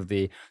I'm part of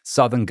the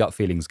Southern Gut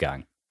Feelings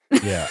gang.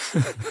 Yeah.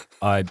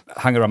 I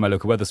hang around my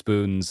local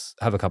Wetherspoons,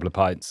 have a couple of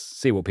pints,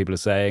 see what people are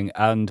saying,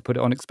 and put it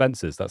on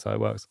expenses. That's how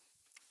it works.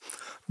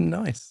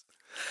 Nice.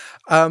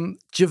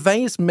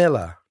 Gervais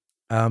Miller.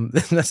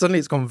 Suddenly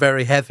it's gone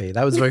very heavy.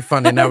 That was very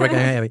funny. Now we're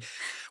going heavy.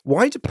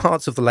 Why do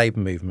parts of the Labour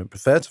movement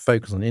prefer to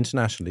focus on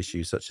international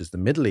issues such as the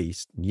Middle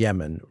East,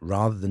 Yemen,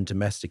 rather than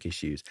domestic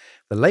issues?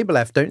 The Labour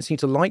left don't seem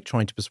to like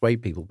trying to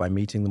persuade people by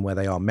meeting them where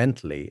they are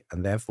mentally,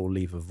 and therefore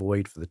leave a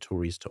void for the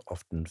Tories to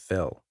often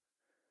fill.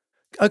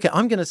 Okay,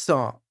 I'm going to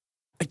start.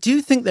 I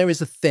do think there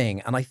is a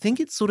thing, and I think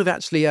it's sort of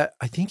actually I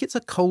think it's a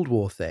Cold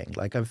War thing.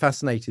 I'm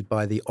fascinated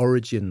by the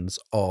origins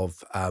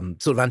of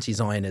sort of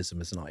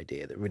anti-Zionism as an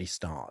idea that really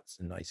starts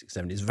in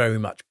 1970. It's very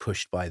much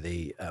pushed by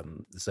the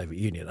Soviet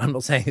Union. I'm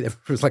not saying it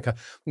was like a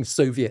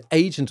Soviet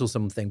agent or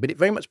something, but it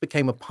very much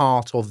became a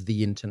part of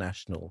the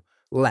international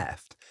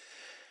left.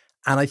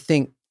 And I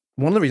think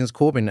one of the reasons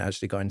Corbyn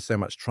actually got in so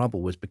much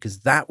trouble was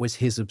because that was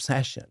his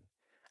obsession.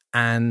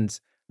 And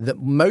that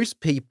most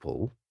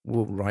people,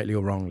 well, rightly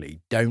or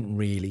wrongly, don't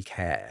really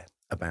care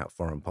about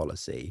foreign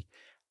policy.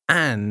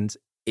 And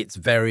it's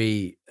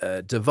very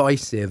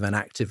divisive and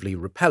actively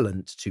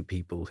repellent to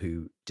people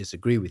who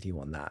disagree with you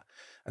on that.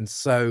 And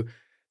so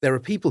there are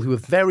people who are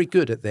very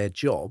good at their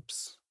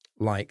jobs,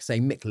 like, say,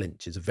 Mick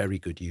Lynch is a very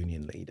good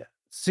union leader.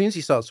 As soon as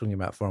he starts talking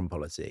about foreign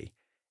policy,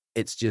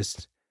 it's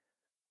just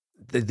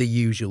the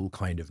usual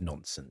kind of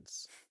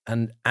nonsense.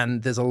 And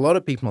there's a lot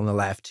of people on the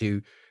left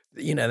who,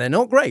 they're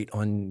not great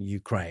on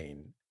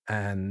Ukraine.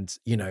 And,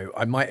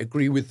 I might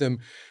agree with them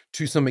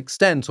to some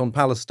extent on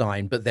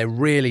Palestine, but they're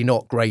really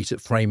not great at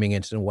framing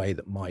it in a way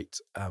that might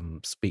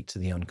speak to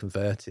the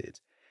unconverted.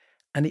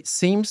 And it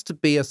seems to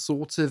be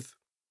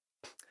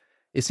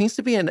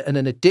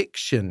an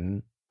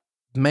addiction,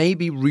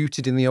 maybe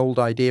rooted in the old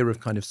idea of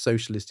kind of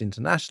socialist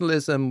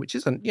internationalism, which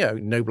is a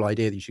noble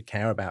idea that you should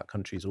care about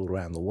countries all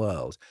around the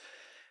world.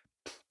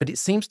 But it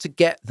seems to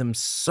get them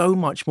so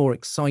much more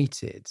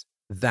excited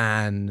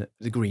than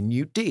the Green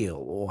New Deal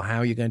or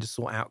how you're going to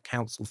sort out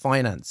council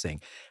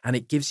financing. And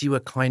it gives you a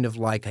kind of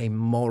like a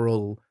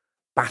moral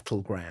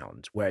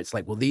battleground where it's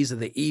like, well, these are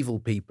the evil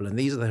people and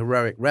these are the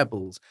heroic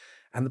rebels.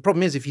 And the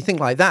problem is, if you think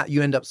like that,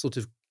 you end up sort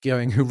of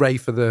going hooray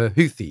for the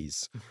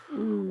Houthis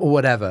or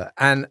whatever.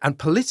 And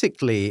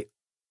politically,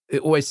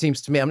 it always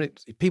seems to me,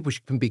 people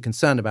can be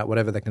concerned about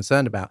whatever they're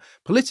concerned about.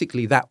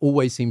 Politically, that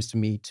always seems to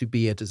me to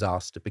be a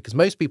disaster because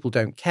most people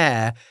don't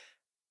care.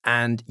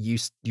 and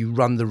you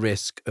run the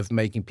risk of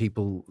making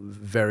people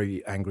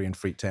very angry and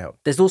freaked out.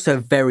 There's also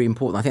very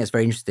important, I think that's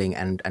very interesting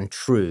and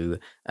true,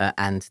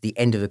 and the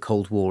end of the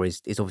Cold War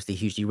is obviously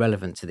hugely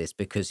relevant to this,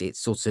 because it's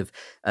sort of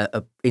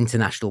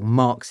international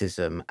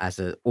Marxism as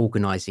an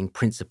organising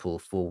principle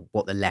for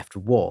what the left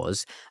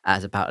was,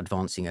 as about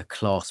advancing a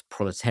class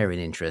proletarian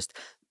interest,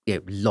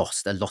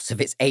 lost a lot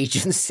of its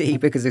agency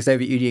because the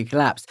Soviet Union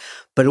collapsed.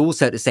 But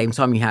also at the same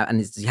time, you have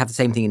the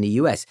same thing in the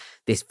US,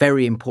 this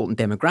very important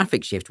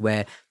demographic shift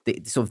where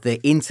the sort of the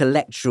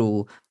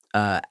intellectual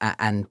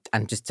and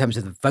just in terms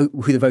of the vote,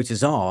 who the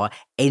voters are,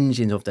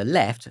 engine of the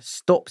left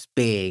stops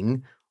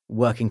being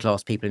working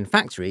class people in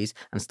factories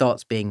and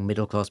starts being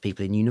middle class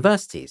people in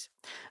universities.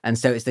 And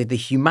so it's the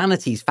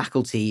humanities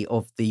faculty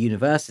of the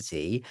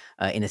university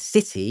in a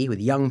city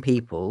with young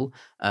people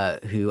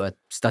who are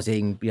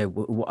studying,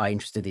 what are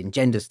interested in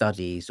gender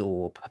studies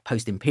or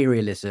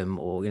post-imperialism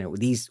or,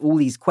 all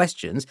these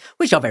questions,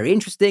 which are very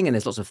interesting and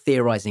there's lots of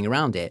theorizing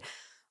around it.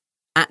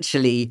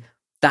 Actually,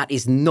 that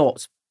is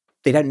not,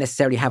 they don't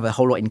necessarily have a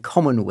whole lot in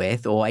common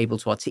with or able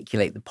to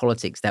articulate the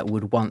politics that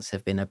would once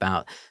have been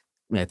about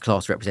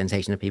class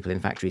representation of people in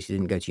factories who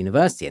didn't go to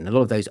university. And a lot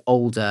of those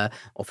older,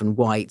 often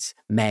white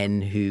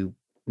men who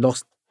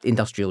lost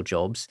industrial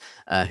jobs,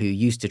 who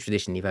used to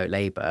traditionally vote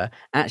Labour,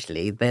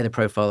 actually, they're the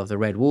profile of the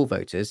Red Wall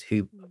voters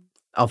who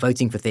are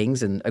voting for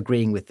things and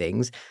agreeing with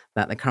things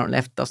that the current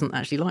left doesn't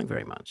actually like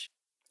very much.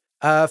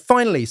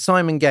 Finally,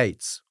 Simon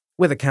Gates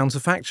with a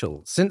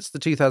counterfactual. Since the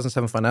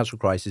 2007 financial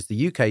crisis,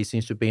 the UK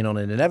seems to have been on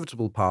an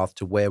inevitable path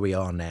to where we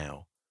are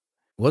now.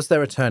 Was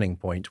there a turning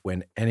point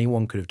when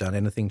anyone could have done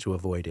anything to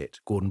avoid it?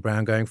 Gordon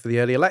Brown going for the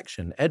early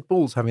election, Ed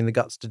Balls having the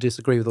guts to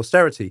disagree with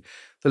austerity,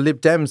 the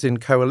Lib Dems in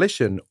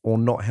coalition, or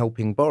not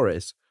helping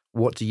Boris?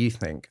 What do you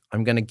think?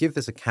 I'm going to give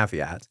this a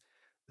caveat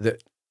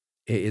that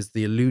it is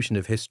the illusion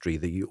of history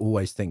that you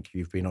always think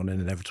you've been on an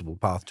inevitable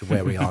path to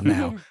where we are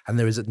now, and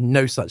there is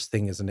no such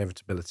thing as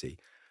inevitability.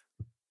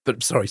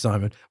 But sorry,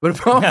 Simon. But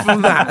apart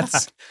from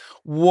that,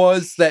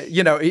 was that,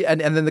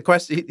 and then the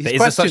question... Is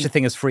there such a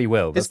thing as free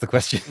will? That's the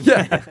question.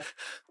 Yeah.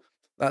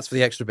 That's for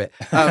the extra bit.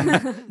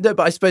 No,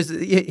 but I suppose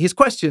his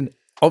question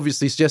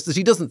obviously suggests that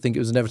he doesn't think it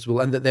was inevitable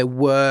and that there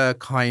were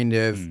kind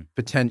of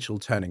potential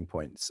turning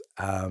points.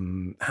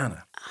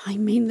 Hannah? I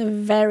mean, the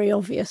very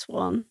obvious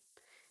one,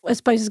 I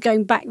suppose, is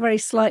going back very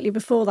slightly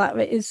before that,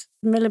 but is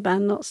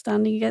Miliband not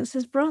standing against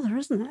his brother,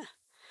 isn't it?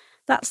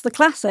 That's the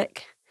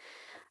classic.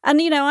 And,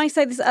 I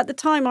say this, at the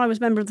time I was a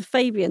member of the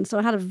Fabian, so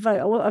I had a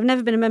vote. I've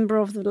never been a member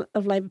of the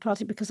Labour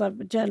Party because I'm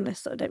a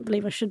journalist, so I don't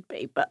believe I should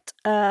be. But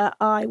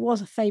I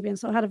was a Fabian,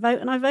 so I had a vote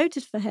and I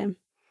voted for him.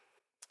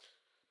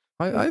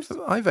 I voted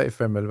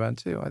for Ed Miliband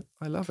too.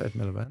 I love Ed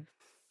Miliband.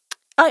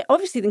 I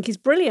obviously think he's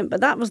brilliant,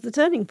 but that was the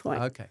turning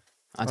point. Okay.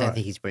 I don't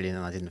think he's brilliant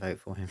and I didn't vote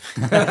for him.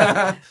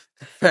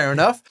 Fair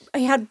enough.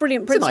 He had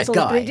brilliant principles. He's a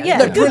nice guy. Yeah,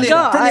 no, good brilliant,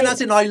 guy. brilliant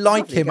as in I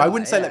like him. guy, I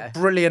wouldn't say that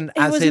brilliant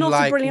He as was in not a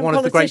like brilliant one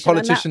of the great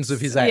politician, politicians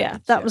of his age. Yeah,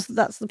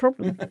 that's the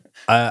problem.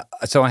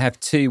 So I have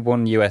two,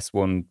 one US,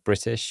 one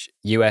British.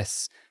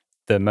 US,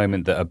 the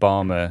moment that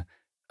Obama,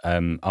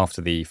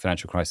 after the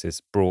financial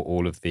crisis, brought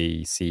all of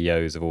the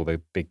CEOs of all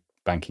the big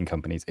banking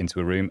companies into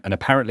a room. And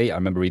apparently, I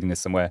remember reading this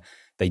somewhere,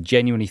 they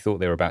genuinely thought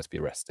they were about to be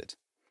arrested.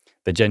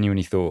 They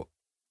genuinely thought,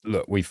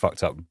 look, we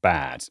fucked up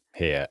bad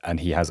here. And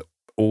he has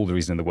all the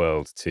reason in the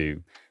world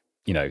to,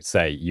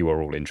 say you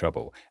are all in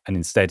trouble. And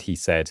instead he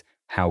said,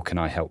 how can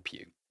I help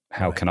you?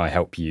 How can I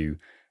help you?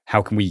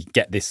 How can we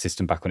get this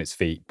system back on its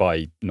feet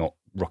by not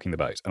rocking the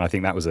boat? And I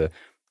think that was a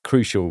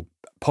crucial,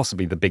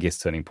 possibly the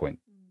biggest turning point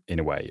in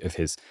a way of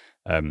his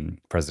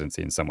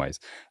presidency in some ways.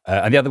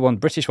 And the other one,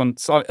 British one,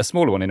 a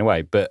smaller one in a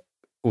way, but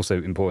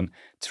also important,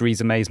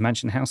 Theresa May's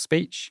Mansion House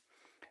speech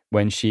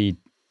when she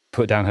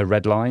put down her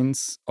red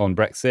lines on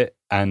Brexit.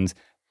 And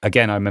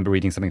again, I remember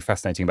reading something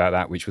fascinating about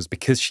that, which was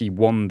because she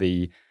won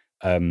the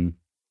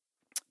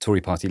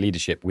Tory party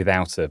leadership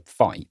without a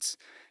fight,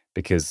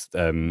 because, I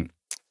can't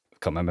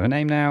remember her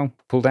name now,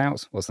 pulled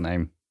out. What's the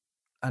name?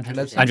 Andrew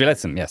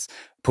Leadsom, yes.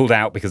 Pulled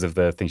out because of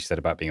the thing she said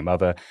about being a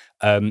mother.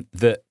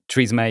 That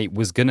Theresa May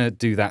was going to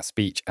do that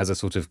speech as a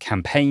sort of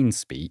campaign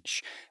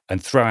speech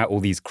and throw out all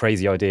these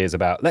crazy ideas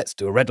about, let's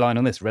do a red line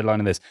on this, red line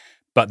on this.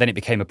 But then it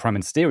became a prime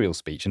ministerial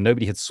speech and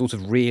nobody had sort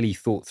of really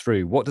thought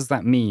through, what does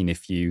that mean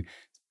if you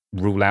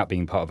rule out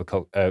being part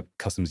of a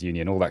customs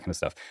union, all that kind of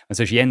stuff. And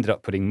so she ended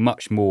up putting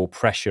much more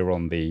pressure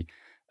on the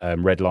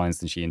red lines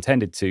than she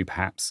intended to,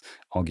 perhaps,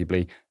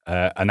 arguably.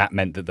 And that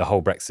meant that the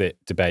whole Brexit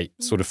debate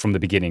sort of from the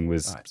beginning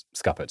was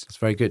scuppered. That's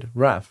very good.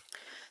 Raf?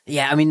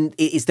 Yeah, I mean,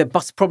 it's the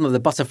problem of the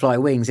butterfly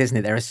wings, isn't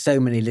it? There are so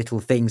many little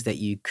things that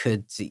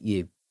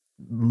you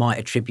might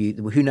attribute.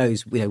 Who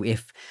knows,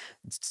 if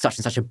such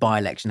and such a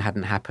by-election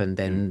hadn't happened,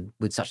 then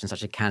would such and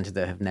such a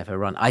candidate have never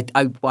run?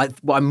 What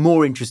I'm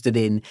more interested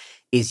in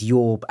is the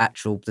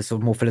sort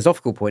of more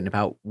philosophical point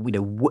about,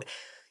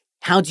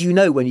 how do you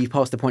know when you've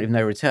passed the point of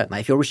no return?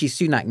 Like if you're Rishi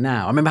Sunak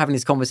now, I remember having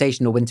this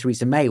conversation, or when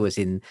Theresa May was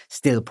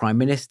still Prime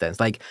Minister, it's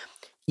like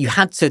you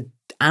had to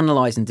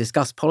analyse and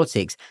discuss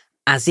politics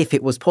as if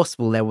it was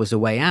possible there was a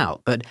way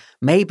out. But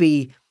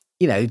maybe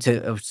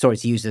sorry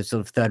to use a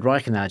sort of Third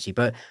Reich analogy,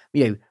 but,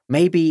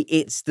 maybe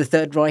it's the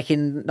Third Reich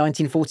in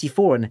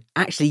 1944 and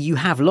actually you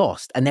have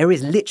lost and there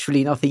is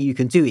literally nothing you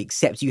can do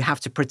except you have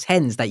to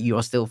pretend that you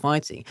are still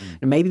fighting.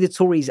 And maybe the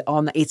Tories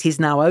it is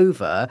now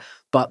over,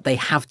 but they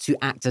have to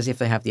act as if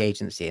they have the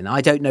agency. And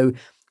I don't know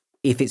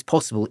if it's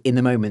possible in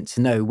the moment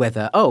to know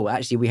whether,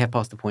 actually we have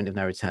passed the point of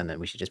no return, then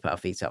we should just put our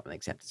feet up and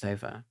accept it's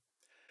over.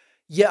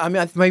 Yeah, I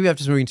mean, maybe I've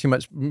just reading too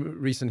much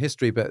recent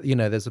history, but,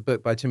 there's a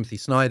book by Timothy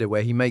Snyder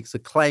where he makes a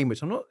claim,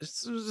 which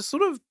it's a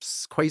sort of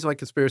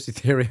quasi-conspiracy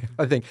theory,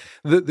 I think,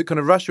 that kind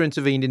of Russia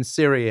intervened in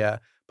Syria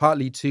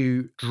partly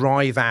to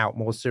drive out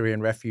more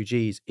Syrian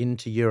refugees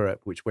into Europe,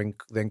 which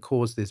then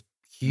caused this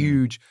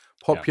huge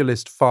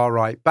populist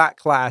far-right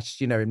backlash,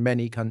 in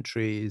many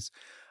countries.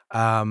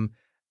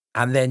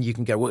 And then you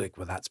can go, well,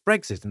 that's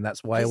Brexit, and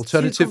that's why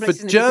alternative for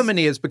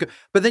Germany is because.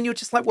 But then you're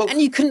just like, well,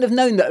 and you couldn't have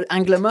known that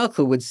Angela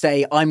Merkel would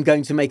say, "I'm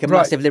going to make a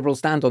massive liberal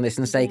stand on this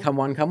and say, come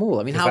one, come all."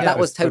 I mean, that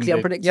was totally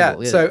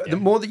unpredictable. Yeah. So the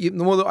more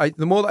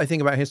that I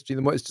think about history,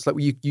 the more it's just like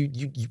you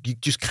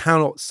just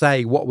cannot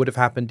say what would have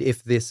happened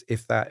if this,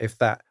 if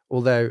that.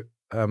 Although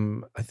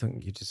I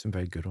think you did some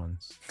very good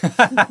ones.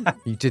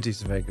 You did do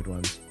some very good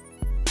ones.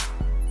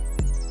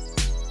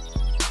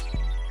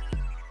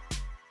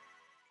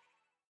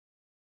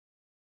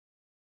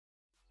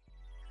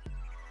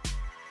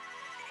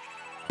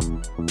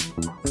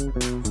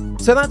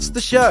 So that's the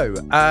show.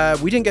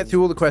 We didn't get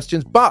through all the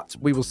questions, but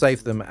we will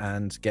save them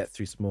and get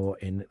through some more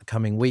in the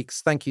coming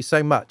weeks. Thank you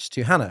so much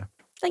to Hannah.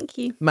 Thank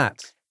you.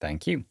 Matt.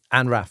 Thank you.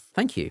 And Raf.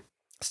 Thank you.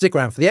 Stick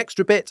around for the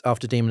extra bit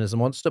after Demon is a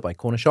Monster by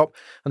Corner Shop.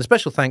 And a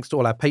special thanks to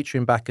all our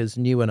Patreon backers,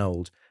 new and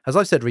old. As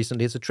I've said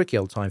recently, it's a tricky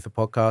old time for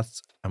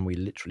podcasts, and we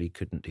literally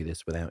couldn't do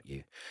this without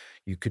you.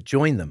 You could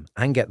join them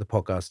and get the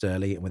podcast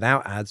early and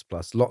without ads,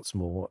 plus lots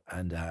more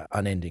and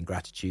unending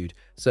gratitude.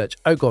 Search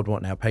Oh God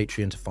What Now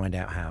Patreon to find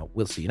out how.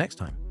 We'll see you next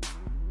time.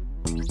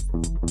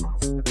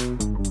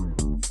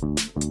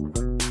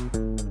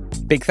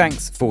 Big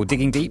thanks for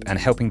digging deep and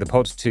helping the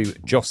pod to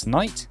Joss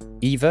Knight,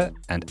 Eva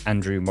and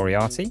Andrew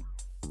Moriarty.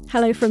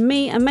 Hello from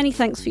me, and many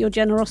thanks for your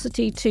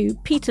generosity to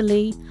Peter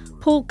Lee,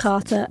 Paul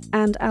Carter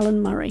and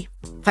Alan Murray.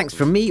 Thanks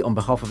from me on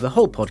behalf of the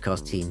whole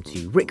podcast team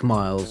to Rick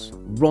Miles,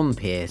 Ron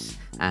Pierce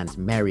and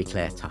Mary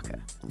Claire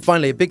Tucker.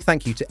 Finally, a big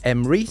thank you to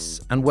M.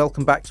 Rees, and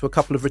welcome back to a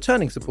couple of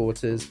returning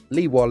supporters,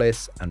 Lee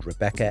Wallace and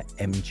Rebecca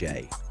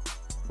MJ.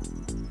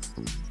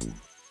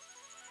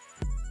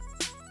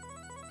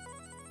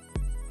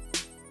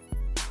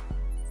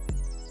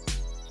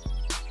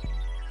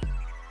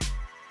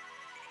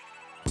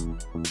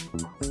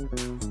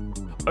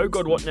 Oh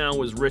God What Now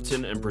was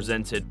written and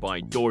presented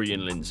by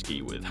Dorian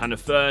Linsky with Hannah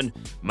Fern,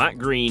 Matt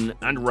Green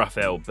and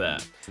Raphael Bear.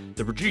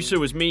 The producer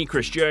was me,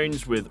 Chris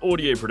Jones, with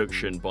audio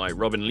production by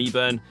Robin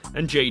Leeburn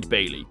and Jade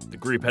Bailey. The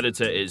group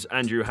editor is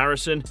Andrew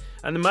Harrison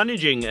and the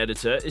managing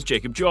editor is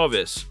Jacob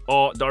Jarvis.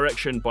 Art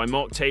direction by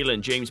Mark Taylor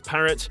and James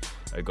Parrott.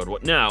 Oh God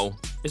What Now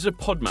is a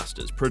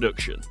Podmasters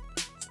production.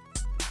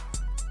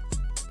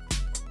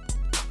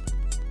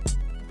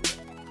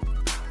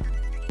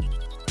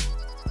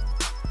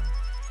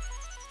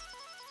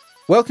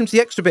 Welcome to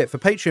the Extra Bit for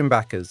Patreon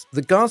backers.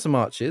 The Gaza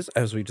marches,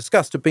 as we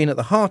discussed, have been at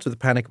the heart of the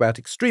panic about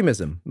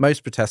extremism.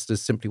 Most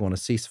protesters simply want a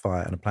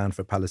ceasefire and a plan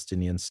for a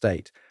Palestinian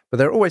state. But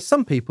there are always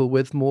some people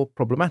with more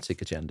problematic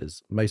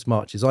agendas. Most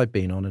marches I've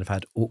been on have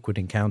had awkward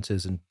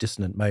encounters and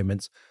dissonant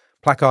moments,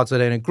 placards I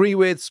don't agree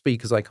with,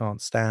 speakers I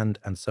can't stand,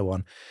 and so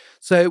on.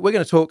 So we're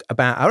going to talk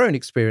about our own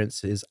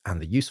experiences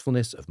and the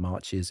usefulness of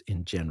marches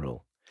in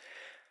general.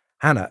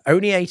 Hannah,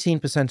 only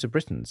 18% of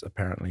Britons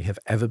apparently have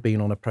ever been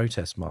on a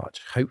protest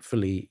march.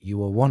 Hopefully you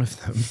are one of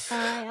them.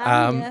 I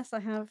have, yes, I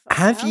have.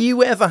 Have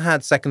you ever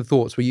had second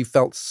thoughts where you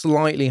felt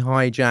slightly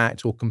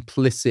hijacked or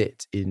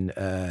complicit in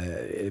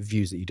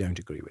views that you don't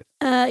agree with?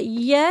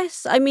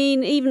 Yes. I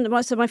mean,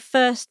 my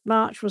first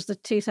march was the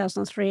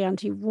 2003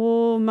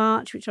 anti-war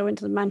march, which I went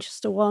to the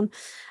Manchester one.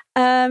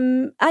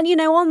 And,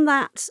 on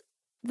that,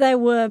 there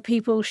were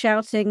people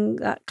shouting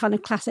that kind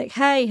of classic,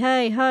 hey,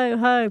 hey, ho,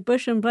 ho,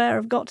 Bush and Blair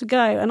have got to go.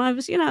 And I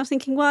was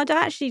thinking, well, I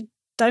actually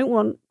don't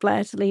want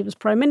Blair to leave as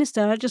Prime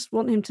Minister. I just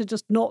want him to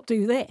just not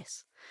do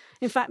this.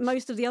 In fact,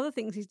 most of the other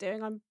things he's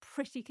doing, I'm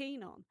pretty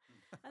keen on.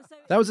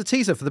 That was a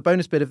teaser for the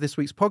bonus bit of this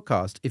week's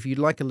podcast. If you'd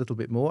like a little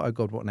bit more Oh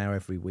God What Now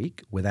every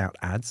week, without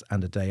ads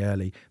and a day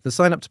early, then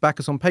sign up to back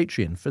us on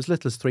Patreon for as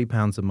little as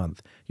 £3 a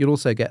month. You'll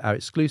also get our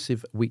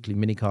exclusive weekly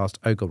minicast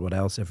Oh God What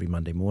Else every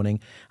Monday morning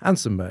and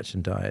some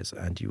merchandise,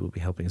 and you will be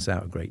helping us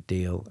out a great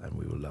deal and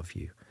we will love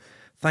you.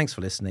 Thanks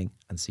for listening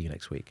and see you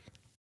next week.